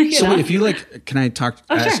 So if you like, can I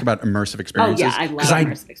ask sure. about immersive experiences? Oh yeah, I love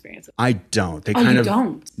immersive experiences. I don't. They you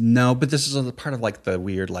don't? No, but this is a part of like the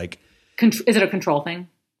weird like. Is it a control thing?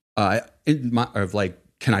 Of like,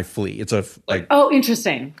 can I flee? It's a like. Oh,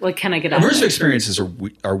 interesting. Like, can I get out? Immersive experiences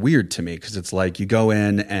are weird to me because it's like you go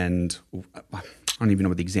in and I don't even know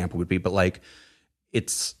what the example would be, but like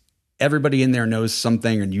it's everybody in there knows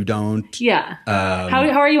something and you don't. Yeah. How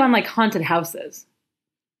are you on like haunted houses?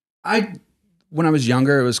 When I was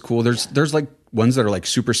younger, it was cool. There's like ones that are like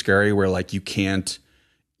super scary where like you can't,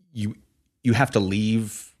 you have to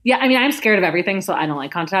leave. Yeah, I mean, I'm scared of everything, so I don't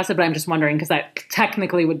like haunted houses, but I'm just wondering because that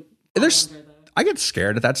technically would. I get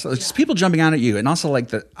scared at that. So it's people jumping out at you. And also like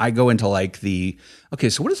I go into like okay,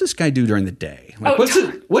 so what does this guy do during the day? Like, what's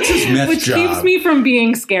his meth Which job? keeps me from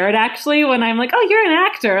being scared, actually, when I'm like, oh, you're an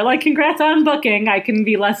actor. Like, congrats on booking. I can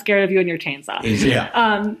be less scared of you and your chainsaw.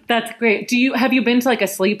 Yeah. That's great. Have you been to like a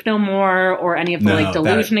Sleep No More or any of the like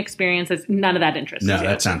delusion experiences? None of that interests you? No,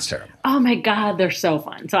 that sounds terrible. Oh my God, they're so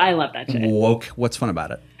fun. So I love that shit. What's fun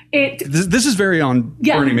about it? This is very on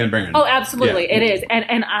Burning Man brand. Oh, absolutely. Yeah. It is.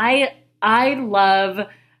 And I love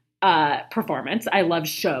performance. I love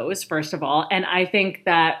shows, first of all. And I think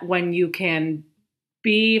that when you can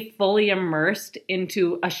be fully immersed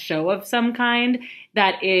into a show of some kind,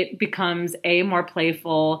 that it becomes more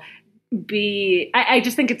playful. I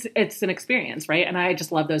just think it's an experience, right? And I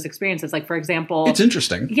just love those experiences. Like, for example, it's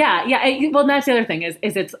interesting. Yeah. Well, that's the other thing is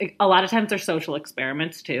it's a lot of times they're social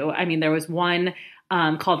experiments too. I mean, there was one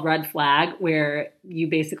called Red Flag, where you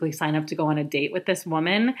basically sign up to go on a date with this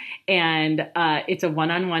woman, and it's a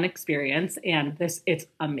one-on-one experience, and it's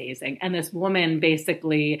amazing. And this woman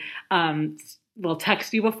basically will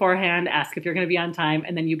text you beforehand, ask if you're going to be on time,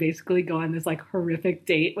 and then you basically go on this like horrific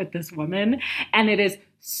date with this woman, and it is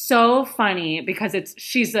so funny because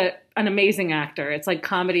she's an amazing actor. It's like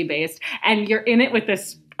comedy based, and you're in it with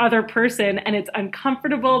this other person, and it's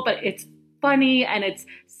uncomfortable, but it's funny and it's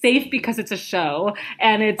safe because it's a show,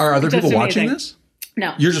 and it's Are other just people amazing. watching this?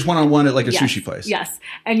 No. You're just one-on-one at like a sushi place. Yes.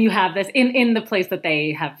 And you have this in the place that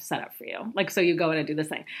they have set up for you. Like, so you go in and do this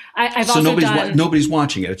thing. I've so also nobody's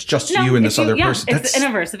watching it. It's just you and this other person. It's an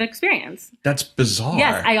immersive experience. That's bizarre.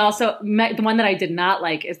 Yes. I also, the one that I did not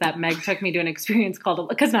like is that Meg took me to an experience called,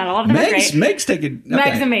 because not all of them are great. Meg's taking, okay.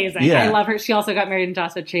 Meg's amazing. Yeah. I love her. She also got married in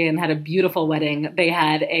Joshua Tree and had a beautiful wedding. They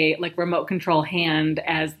had a like remote control hand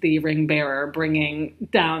as the ring bearer bringing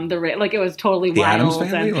down the ring. Like, it was totally the wild. Addams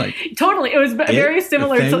Family? Totally. It was very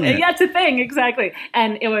similar to, it's a thing, exactly.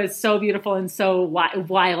 And it was so beautiful and so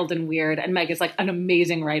wild and weird. And Meg is like an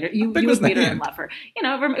amazing writer. You would meet her and love her. You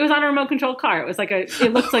know, it was on a remote control car. It was like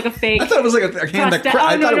it looked like a fake. I thought it was like a hand that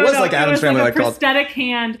I thought it was like Addams Family. Like a prosthetic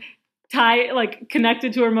hand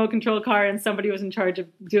connected to a remote control car, and somebody was in charge of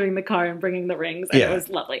doing the car and bringing the rings, and it was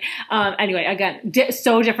lovely. Anyway, again,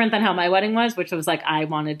 so different than how my wedding was, which was like I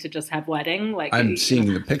wanted to just have wedding. Like, I'm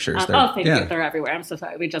seeing the pictures. Thank you. They're everywhere. I'm so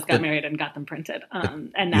sorry. We just got married and got them printed,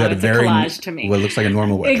 and now it's a collage to me. What looks like a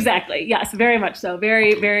normal wedding. Exactly. Yes, very much so.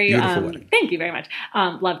 Very, very. Beautiful wedding. Thank you very much.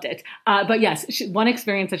 Loved it. But yes, one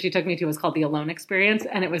experience that she took me to was called the Alone Experience,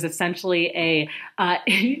 and it was essentially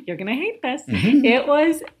you're gonna hate this. Mm-hmm. It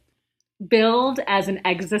was billed as an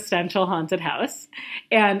existential haunted house.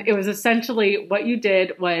 And it was essentially what you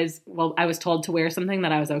did was, I was told to wear something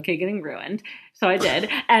that I was okay getting ruined. So I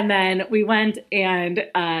did. And then we went and,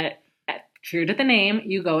 true to the name,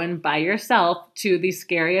 you go in by yourself to the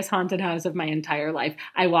scariest haunted house of my entire life.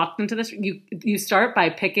 I walked into this. You start by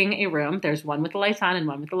picking a room. There's one with the lights on and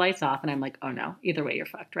one with the lights off. And I'm like, oh no, either way, you're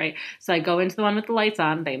fucked, right? So I go into the one with the lights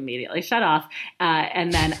on. They immediately shut off.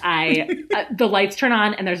 And then the lights turn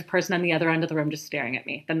on and there's a person on the other end of the room just staring at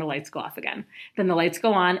me. Then the lights go off again. Then the lights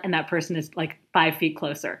go on and that person is like 5 feet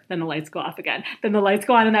closer. Then the lights go off again. Then the lights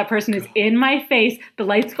go on and that person is in my face. The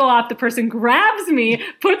lights go off. The person grabs me,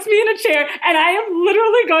 puts me in a chair, and I am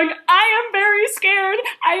literally going, I am very scared.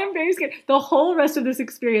 I am very scared. The whole rest of this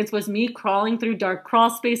experience was me crawling through dark crawl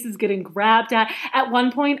spaces, getting grabbed at. At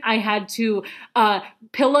one point, I had to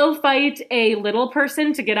pillow fight a little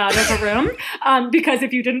person to get out of a room because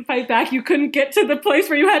if you didn't fight back, you couldn't get to the place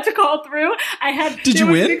where you had to call through. Did you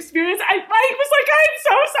win? An experience. I was like, I'm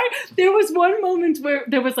so sorry. There was one moment where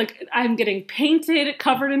there was like, I'm getting painted,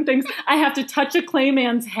 covered in things. I have to touch a clay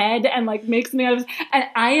man's head and like make something out of it. And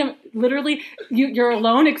I am literally, you're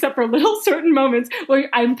alone except for little certain moments where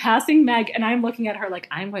I'm passing Meg and I'm looking at her like,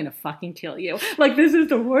 I'm going to fucking kill you. Like, this is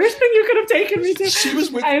the worst thing you could have taken me to. She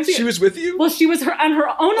was with you? Well, she was on her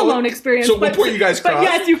own alone experience. So before you guys crossed? But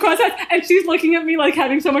yes, you crossed paths. And she's looking at me like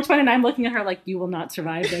having so much fun. And I'm looking at her like, you will not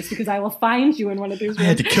survive this because I will find you in one of these rooms. I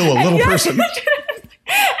had to kill a little person.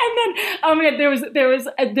 And then, oh my God,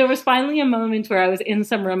 there was finally a moment where I was in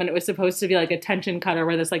some room and it was supposed to be like a tension cutter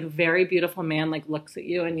where this like very beautiful man like looks at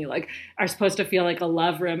you and you like are supposed to feel like a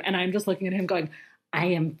love room. And I'm just looking at him going, I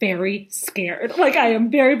am very scared. Like, I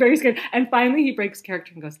am very, very scared. And finally he breaks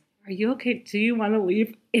character and goes, are you okay? Do you want to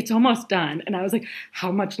leave? It's almost done. And I was like,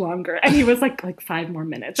 how much longer? And he was like 5 more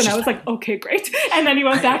minutes. And I was like, okay, great. And then he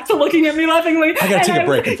went back to looking at me laughingly. I gotta take a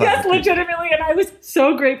break in 5 Yes, minutes. legitimately. And I was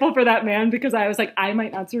so grateful for that man because I was like, I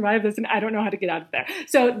might not survive this and I don't know how to get out of there.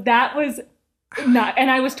 So that was not, and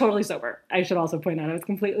I was totally sober. I should also point out I was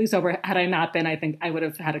completely sober. Had I not been, I think I would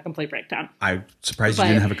have had a complete breakdown. I'm surprised you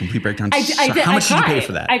didn't have a complete breakdown. I did. How much did you pay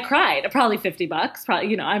for that? I cried. Probably $50.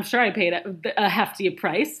 Probably, I'm sure I paid a hefty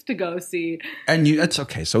price to go see. And that's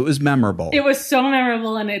okay. So it was memorable. It was so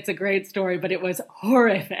memorable, and it's a great story, but it was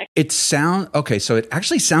horrific. Okay. So it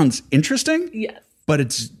actually sounds interesting. Yes. But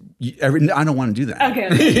I don't want to do that.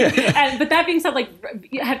 Okay. But that being said, like,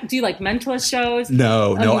 do you like mentalist shows?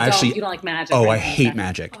 No, actually, you don't like magic. Oh, right? I hate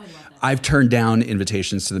magic. I've turned down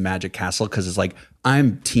invitations to the Magic Castle because it's like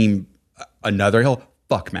I'm team Another Hill.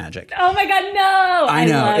 Fuck magic. Oh my God, no! I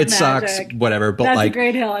know love it magic. sucks. Whatever, but that's like a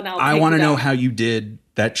great hill, and I want to know how you did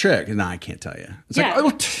that trick. No, I can't tell you. It's like,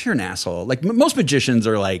 oh, you're an asshole. Like most magicians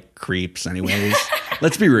are like creeps, anyways.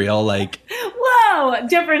 Let's be real. Like, whoa,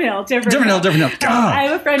 different hill. God. I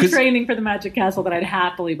have a friend training for the Magic Castle that I'd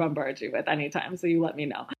happily bombard you with anytime. So you let me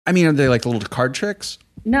know. I mean, are they like little card tricks?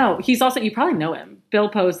 No, he's also, you probably know him. Bill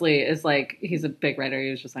Posley is like, he's a big writer. He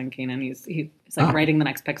was just on Kanan. He's like writing the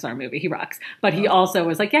next Pixar movie. He rocks. But he also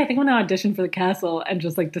was like, yeah, I think I'm going to audition for the castle, and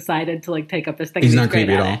just like decided to like take up this thing. He's not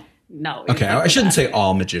creepy at all. No. Okay, I shouldn't say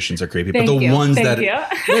all magicians are creepy, but the Thank ones you.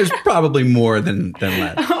 that there's probably more than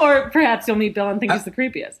less. Or perhaps you'll meet Bill and think he's the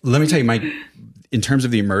creepiest. Let me tell you, in terms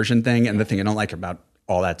of the immersion thing, and the thing I don't like about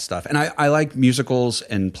all that stuff, and I like musicals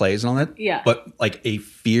and plays and all that. Yeah. But like a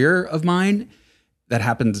fear of mine that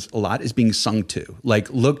happens a lot is being sung to, like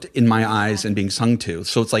looked in my eyes and being sung to.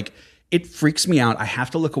 So it's like, it freaks me out. I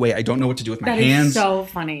have to look away. I don't know what to do with my hands. That is so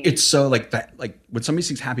funny. It's so like that. Like when somebody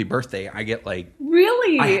sings "Happy Birthday," I get like,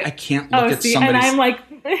 really? I can't look at somebody. And I'm like,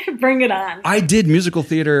 bring it on. I did musical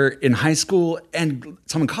theater in high school and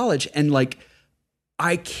some in college, and like,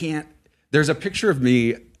 I can't. There's a picture of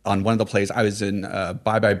me on one of the plays. I was in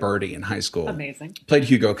Bye Bye Birdie in high school. Amazing. Played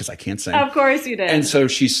Hugo because I can't sing. Of course you did. And so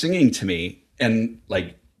she's singing to me and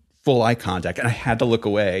like full eye contact, and I had to look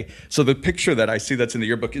away. So the picture that I see that's in the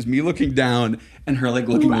yearbook is me looking down and her like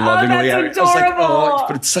looking lovingly at me. I was like, oh,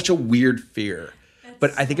 but it's such a weird fear.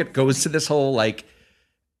 But I think it goes to this whole like,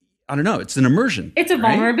 I don't know, it's an immersion. It's a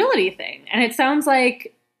vulnerability thing. And it sounds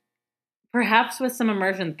like perhaps with some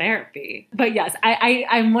immersion therapy. But yes,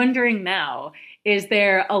 I'm wondering now, is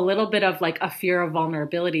there a little bit of like a fear of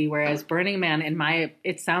vulnerability? Whereas Burning Man,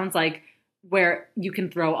 it sounds like where you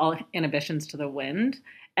can throw all inhibitions to the wind,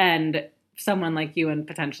 and someone like you and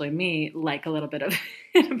potentially me like a little bit of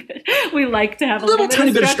we like to have a little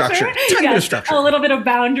tiny bit of structure. Tiny bit of structure. A little bit of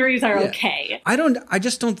boundaries are okay. I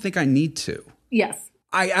just don't think I need to. Yes.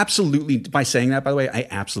 I absolutely, by saying that, by the way, I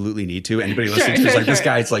absolutely need to. Anybody listening to this, this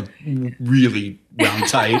guy's like really round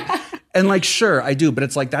tight. And like, sure, I do. But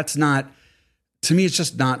it's like, that's not, to me, it's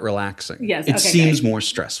just not relaxing. Yes. It seems more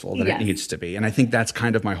stressful than it needs to be. And I think that's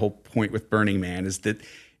kind of my whole point with Burning Man, is that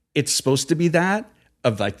it's supposed to be that,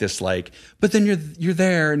 of like this, like, but then you're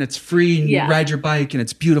there and it's free and you ride your bike and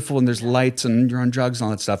it's beautiful and there's lights and you're on drugs and all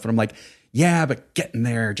that stuff. And I'm like, yeah, but getting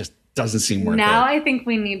there just doesn't seem worth it. Now I think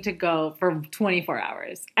we need to go for 24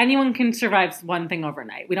 hours. Anyone can survive one thing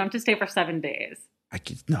overnight. We don't have to stay for 7 days. I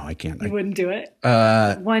can't. You wouldn't do it?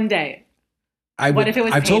 1 day. What if it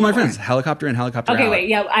was I've told my paid for? friends, helicopter in, helicopter out. Okay, wait.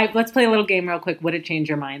 Yeah, let's play a little game real quick. Would it change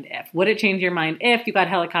your mind if? Would it change your mind if you got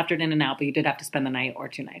helicoptered in and out, but you did have to spend the night or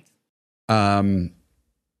 2 nights?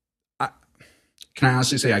 Can I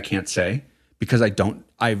honestly say I can't say, because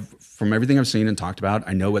from everything I've seen and talked about,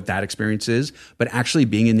 I know what that experience is, but actually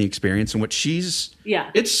being in the experience and what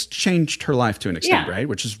it's changed her life to an extent, right?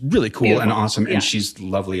 Which is really cool. Beautiful. And awesome. Yeah. And she's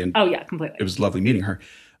lovely. And completely. It was lovely meeting her.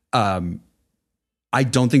 I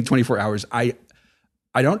don't think 24 hours, I'm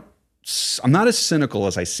not as cynical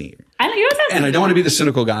as I seem. And I don't want to be the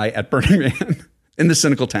cynical guy at Burning Man in the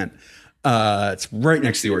cynical tent. It's right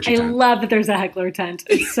next to the orchard tent. I love that there's a heckler tent.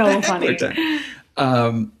 It's so funny.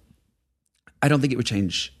 I don't think it would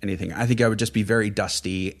change anything. I think I would just be very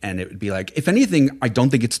dusty, and it would be like, if anything, I don't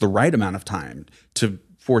think it's the right amount of time to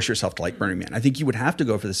force yourself to like Burning Man. I think you would have to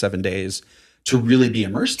go for the 7 days to really be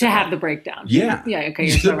immersed. To have the breakdown. Yeah. Yeah, okay,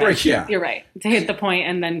 you're so right. Break, yeah. You're right. To hit the point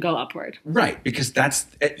and then go upward. Right, because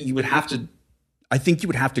you would have to, I think you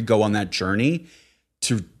would have to go on that journey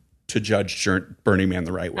to judge Burning Man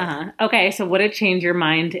the right way. Okay, so would it change your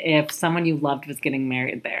mind if someone you loved was getting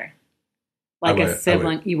married there? Like a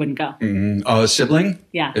sibling, you wouldn't go. Mm-hmm. A sibling?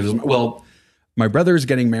 Yeah. Well, my brother's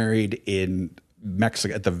getting married in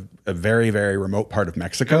Mexico, at a very, very remote part of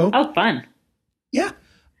Mexico. Oh, fun. Yeah.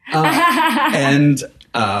 And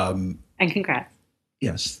congrats.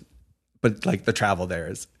 Yes. But like the travel there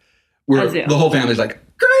is, the whole family's like,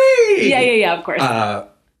 great. Yeah, of course.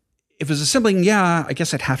 If it was a sibling, yeah, I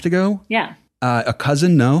guess I'd have to go. Yeah. A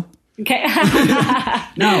cousin, no. Okay.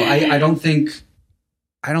 No, I don't think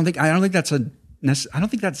that's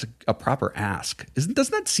a proper ask.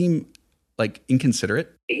 Doesn't that seem like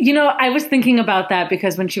inconsiderate? You know, I was thinking about that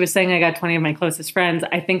because when she was saying I got 20 of my closest friends,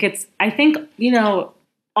 I think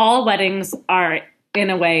all weddings are in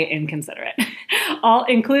a way inconsiderate. All,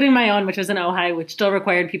 including my own, which was in Ojai, which still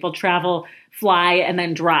required people travel, fly, and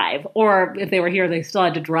then drive. Or if they were here, they still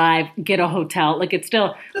had to drive, get a hotel. Like it's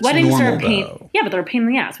still, that's weddings normal, are a pain. though. Yeah, but they're a pain in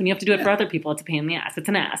the ass. When you have to do it for other people, it's a pain in the ass. It's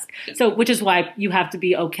an ask. So, which is why you have to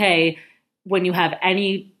be okay when you have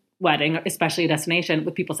any wedding, especially a destination,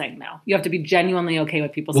 with people saying no. You have to be genuinely okay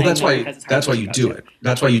with people saying no. That's why you do it.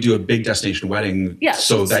 That's why you do a big destination wedding,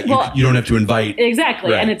 so that you don't have to invite.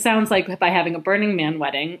 Exactly. Right. And it sounds like by having a Burning Man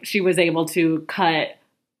wedding, she was able to cut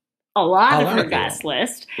a lot of her guest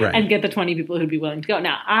list and get the 20 people who'd be willing to go.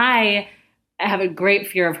 Now, I have a great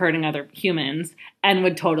fear of hurting other humans and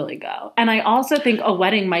would totally go. And I also think a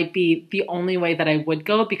wedding might be the only way that I would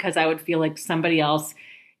go, because I would feel like somebody else,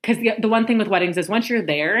 because the one thing with weddings is once you're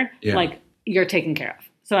there, like you're taken care of.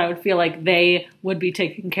 So I would feel like they would be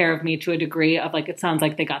taking care of me to a degree of like, it sounds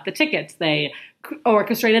like they got the tickets, they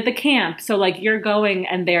orchestrated the camp. So like you're going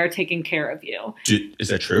and they're taking care of you. Is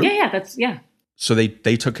that true? Yeah. So they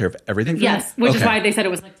took care of everything for Yes, you? which is why they said it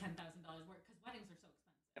was like $10,000 worth, because weddings are so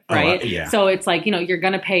expensive, right? Yeah. So it's like, you're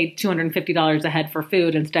going to pay $250 a head for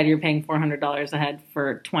food. Instead, you're paying $400 a head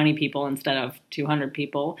for 20 people instead of 200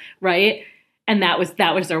 people, right? And that was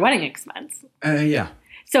their wedding expense. Yeah.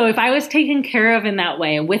 So if I was taken care of in that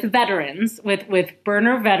way with veterans, with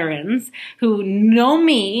burner veterans who know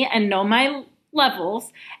me and know my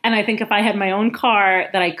levels, and I think if I had my own car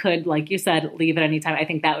that I could, like you said, leave at any time, I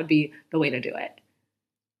think that would be the way to do it.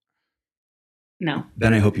 No.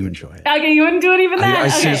 Then I hope you enjoy it. Okay, you wouldn't do it even then? I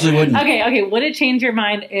seriously wouldn't. Okay. Would it change your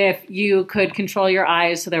mind if you could control your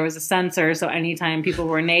eyes so there was a sensor, so anytime people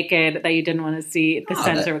were naked that you didn't want to see, the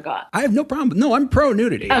sensor would go up? I have no problem. No, I'm pro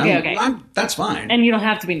nudity. Okay. That's fine. And you don't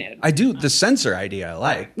have to be nude. I do. The sensor idea I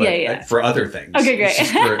like, but for other things. Okay,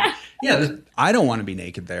 great. I don't want to be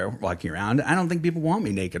naked there walking around. I don't think people want me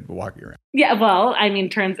naked walking around. Yeah, well, I mean,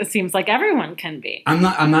 it seems like everyone can be. I'm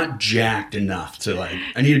not jacked enough to like,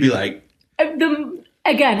 I need to be like.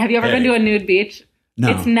 Again, have you ever been to a nude beach? No.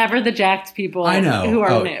 It's never the jacked people who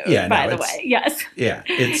are nude, by the way. Yes. Yeah.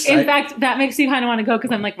 In fact, that makes me kind of want to go,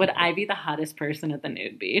 because I'm like, would I be the hottest person at the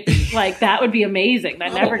nude beach? Like, that would be amazing.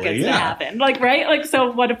 That never gets to happen. Like, right? Like,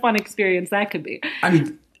 so what a fun experience that could be. I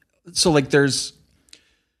mean, so like there's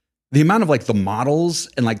the amount of like the models,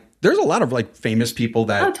 and like there's a lot of like famous people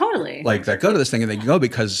that totally like that go to this thing, and they go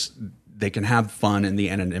because they can have fun and the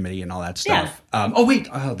anonymity and all that stuff. Yeah.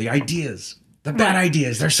 The ideas, the bad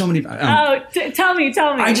ideas. There's so many. Tell me.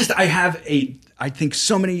 I think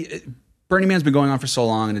so many. Burning Man's been going on for so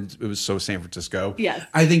long, and it was so San Francisco. Yes.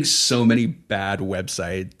 I think so many bad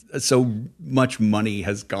websites, so much money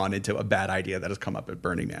has gone into a bad idea that has come up at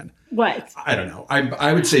Burning Man. What? I don't know.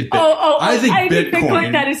 I would say I think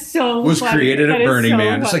Bitcoin that is so was funny. created at Burning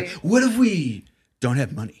Man. Funny. It's like, what if we don't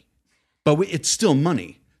have money? But it's still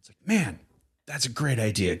money. It's like, man, that's a great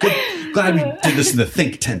idea. Good. Glad we did this in the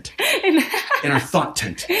think tent. In our thought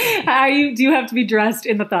tent. Do you have to be dressed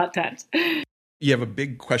in the thought tent? You have a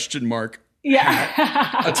big question mark. Yeah.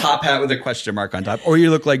 Hat, a top hat with a question mark on top. Or you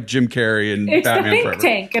look like Jim Carrey in Batman It's the Forever. think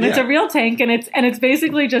tank, and it's a real tank, and it's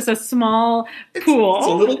basically just a small pool. It's a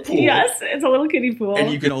little pool. Yes, it's a little kiddie pool.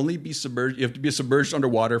 And you can only be submerged. You have to be submerged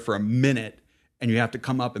underwater for a minute, and you have to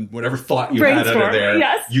come up and whatever thought you had under there,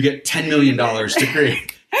 yes. you get $10 million to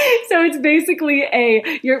create. So it's basically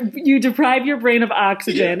you deprive your brain of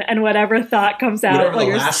oxygen, and whatever thought comes out, Whatever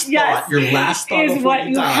your last thought is what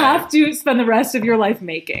you have to spend the rest of your life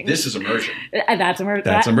making. This is immersion. And that's immersion.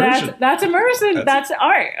 That's immersion. That's immersion. That's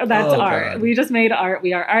art. That's art. God. We just made art.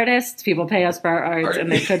 We are artists. People pay us for our art,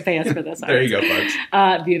 and they could pay us for this art. There you go,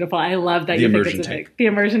 folks. Beautiful. I love that. The you think immersion it's tank. The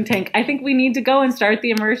immersion tank. I think we need to go and start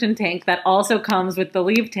the immersion tank that also comes with the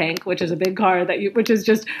leave tank, which is a big car which is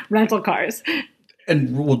just rental cars.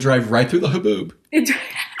 And we'll drive right through the haboob.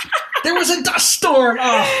 There was a dust storm.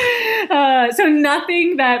 Oh. So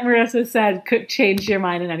nothing that Marissa said could change your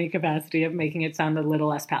mind in any capacity of making it sound a little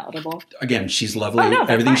less palatable. Again, she's lovely.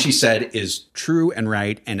 Everything she said is true and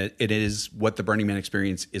right, and it is what the Burning Man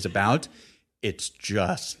experience is about. It's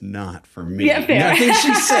just not for me. Yeah, fair. Nothing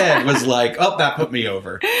she said was like, oh, that put me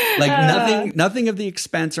over. Like nothing of the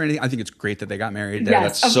expense or anything. I think it's great that they got married there.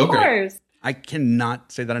 Yes, That's so of course. great. I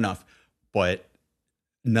cannot say that enough. But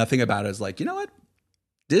nothing about it is like, you know what?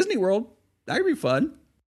 Disney World, that could be fun.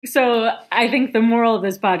 So I think the moral of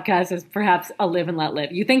this podcast is perhaps a live and let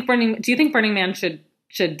live. Do you think Burning Man should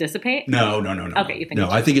dissipate? No. Okay, you think no?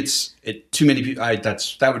 I think it's too many people.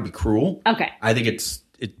 That would be cruel. Okay, I think it's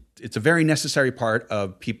a very necessary part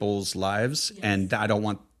of people's lives, and I don't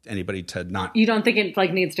want anybody to not. You don't think it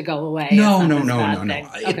needs to go away? No.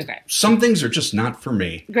 Okay, great. Some things are just not for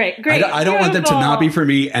me. Great. I don't want them to not be for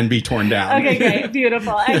me and be torn down. Okay, great,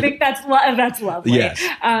 beautiful. I think that's lovely. Yes.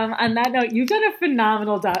 On that note, you've done a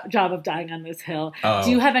phenomenal job of dying on this hill. Oh. Do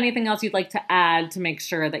you have anything else you'd like to add to make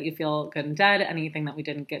sure that you feel good and dead? Anything that we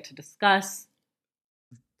didn't get to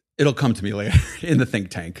It'll come to me later in the think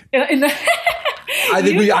tank.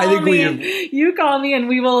 You call me and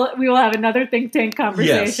we will have another think tank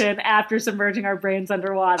conversation after submerging our brains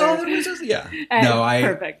underwater.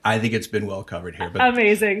 Perfect. I think it's been well covered here. But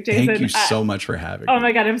amazing, Jason. Thank you so much for having me. Oh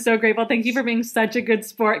my God, I'm so grateful. Thank you for being such a good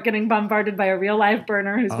sport, getting bombarded by a real live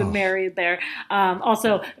burner who's been married there.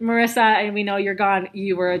 Also, Marissa, and we know you're gone.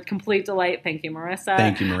 You were a complete delight. Thank you, Marissa.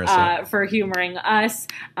 Thank you, Marissa. For humoring us.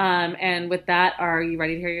 And with that, are you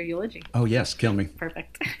ready to hear your eulogy? Oh yes, kill me.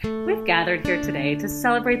 Perfect. We've gathered here today to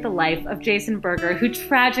celebrate the life of Jason Berger, who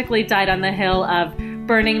tragically died on the hill of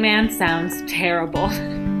Burning Man. Sounds terrible.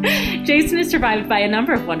 Jason is survived by a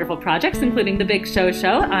number of wonderful projects, including The Big Show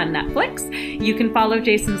on Netflix. You can follow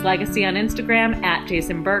Jason's legacy on Instagram at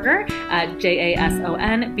Jason Berger,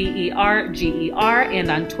 JasonBerger, and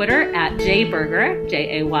on Twitter at JBerger,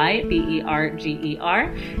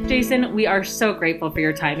 JayBerger. Jason, we are so grateful for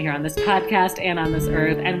your time here on this podcast and on this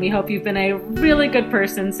earth, and we hope you've been a really good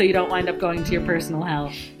person so you don't wind up going to your personal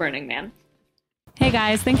hell, Burning Man. Hey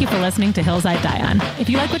guys, thank you for listening to Hills I Die On. If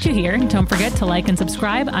you like what you hear, don't forget to like and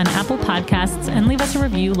subscribe on Apple Podcasts and leave us a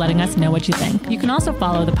review letting us know what you think. You can also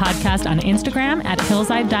follow the podcast on Instagram at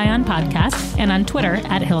Hills I Die On Podcast and on Twitter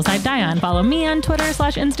at Hills I Die On. Follow me on Twitter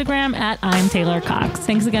 /Instagram at I'm Taylor Cox.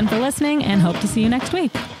 Thanks again for listening and hope to see you next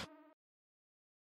week.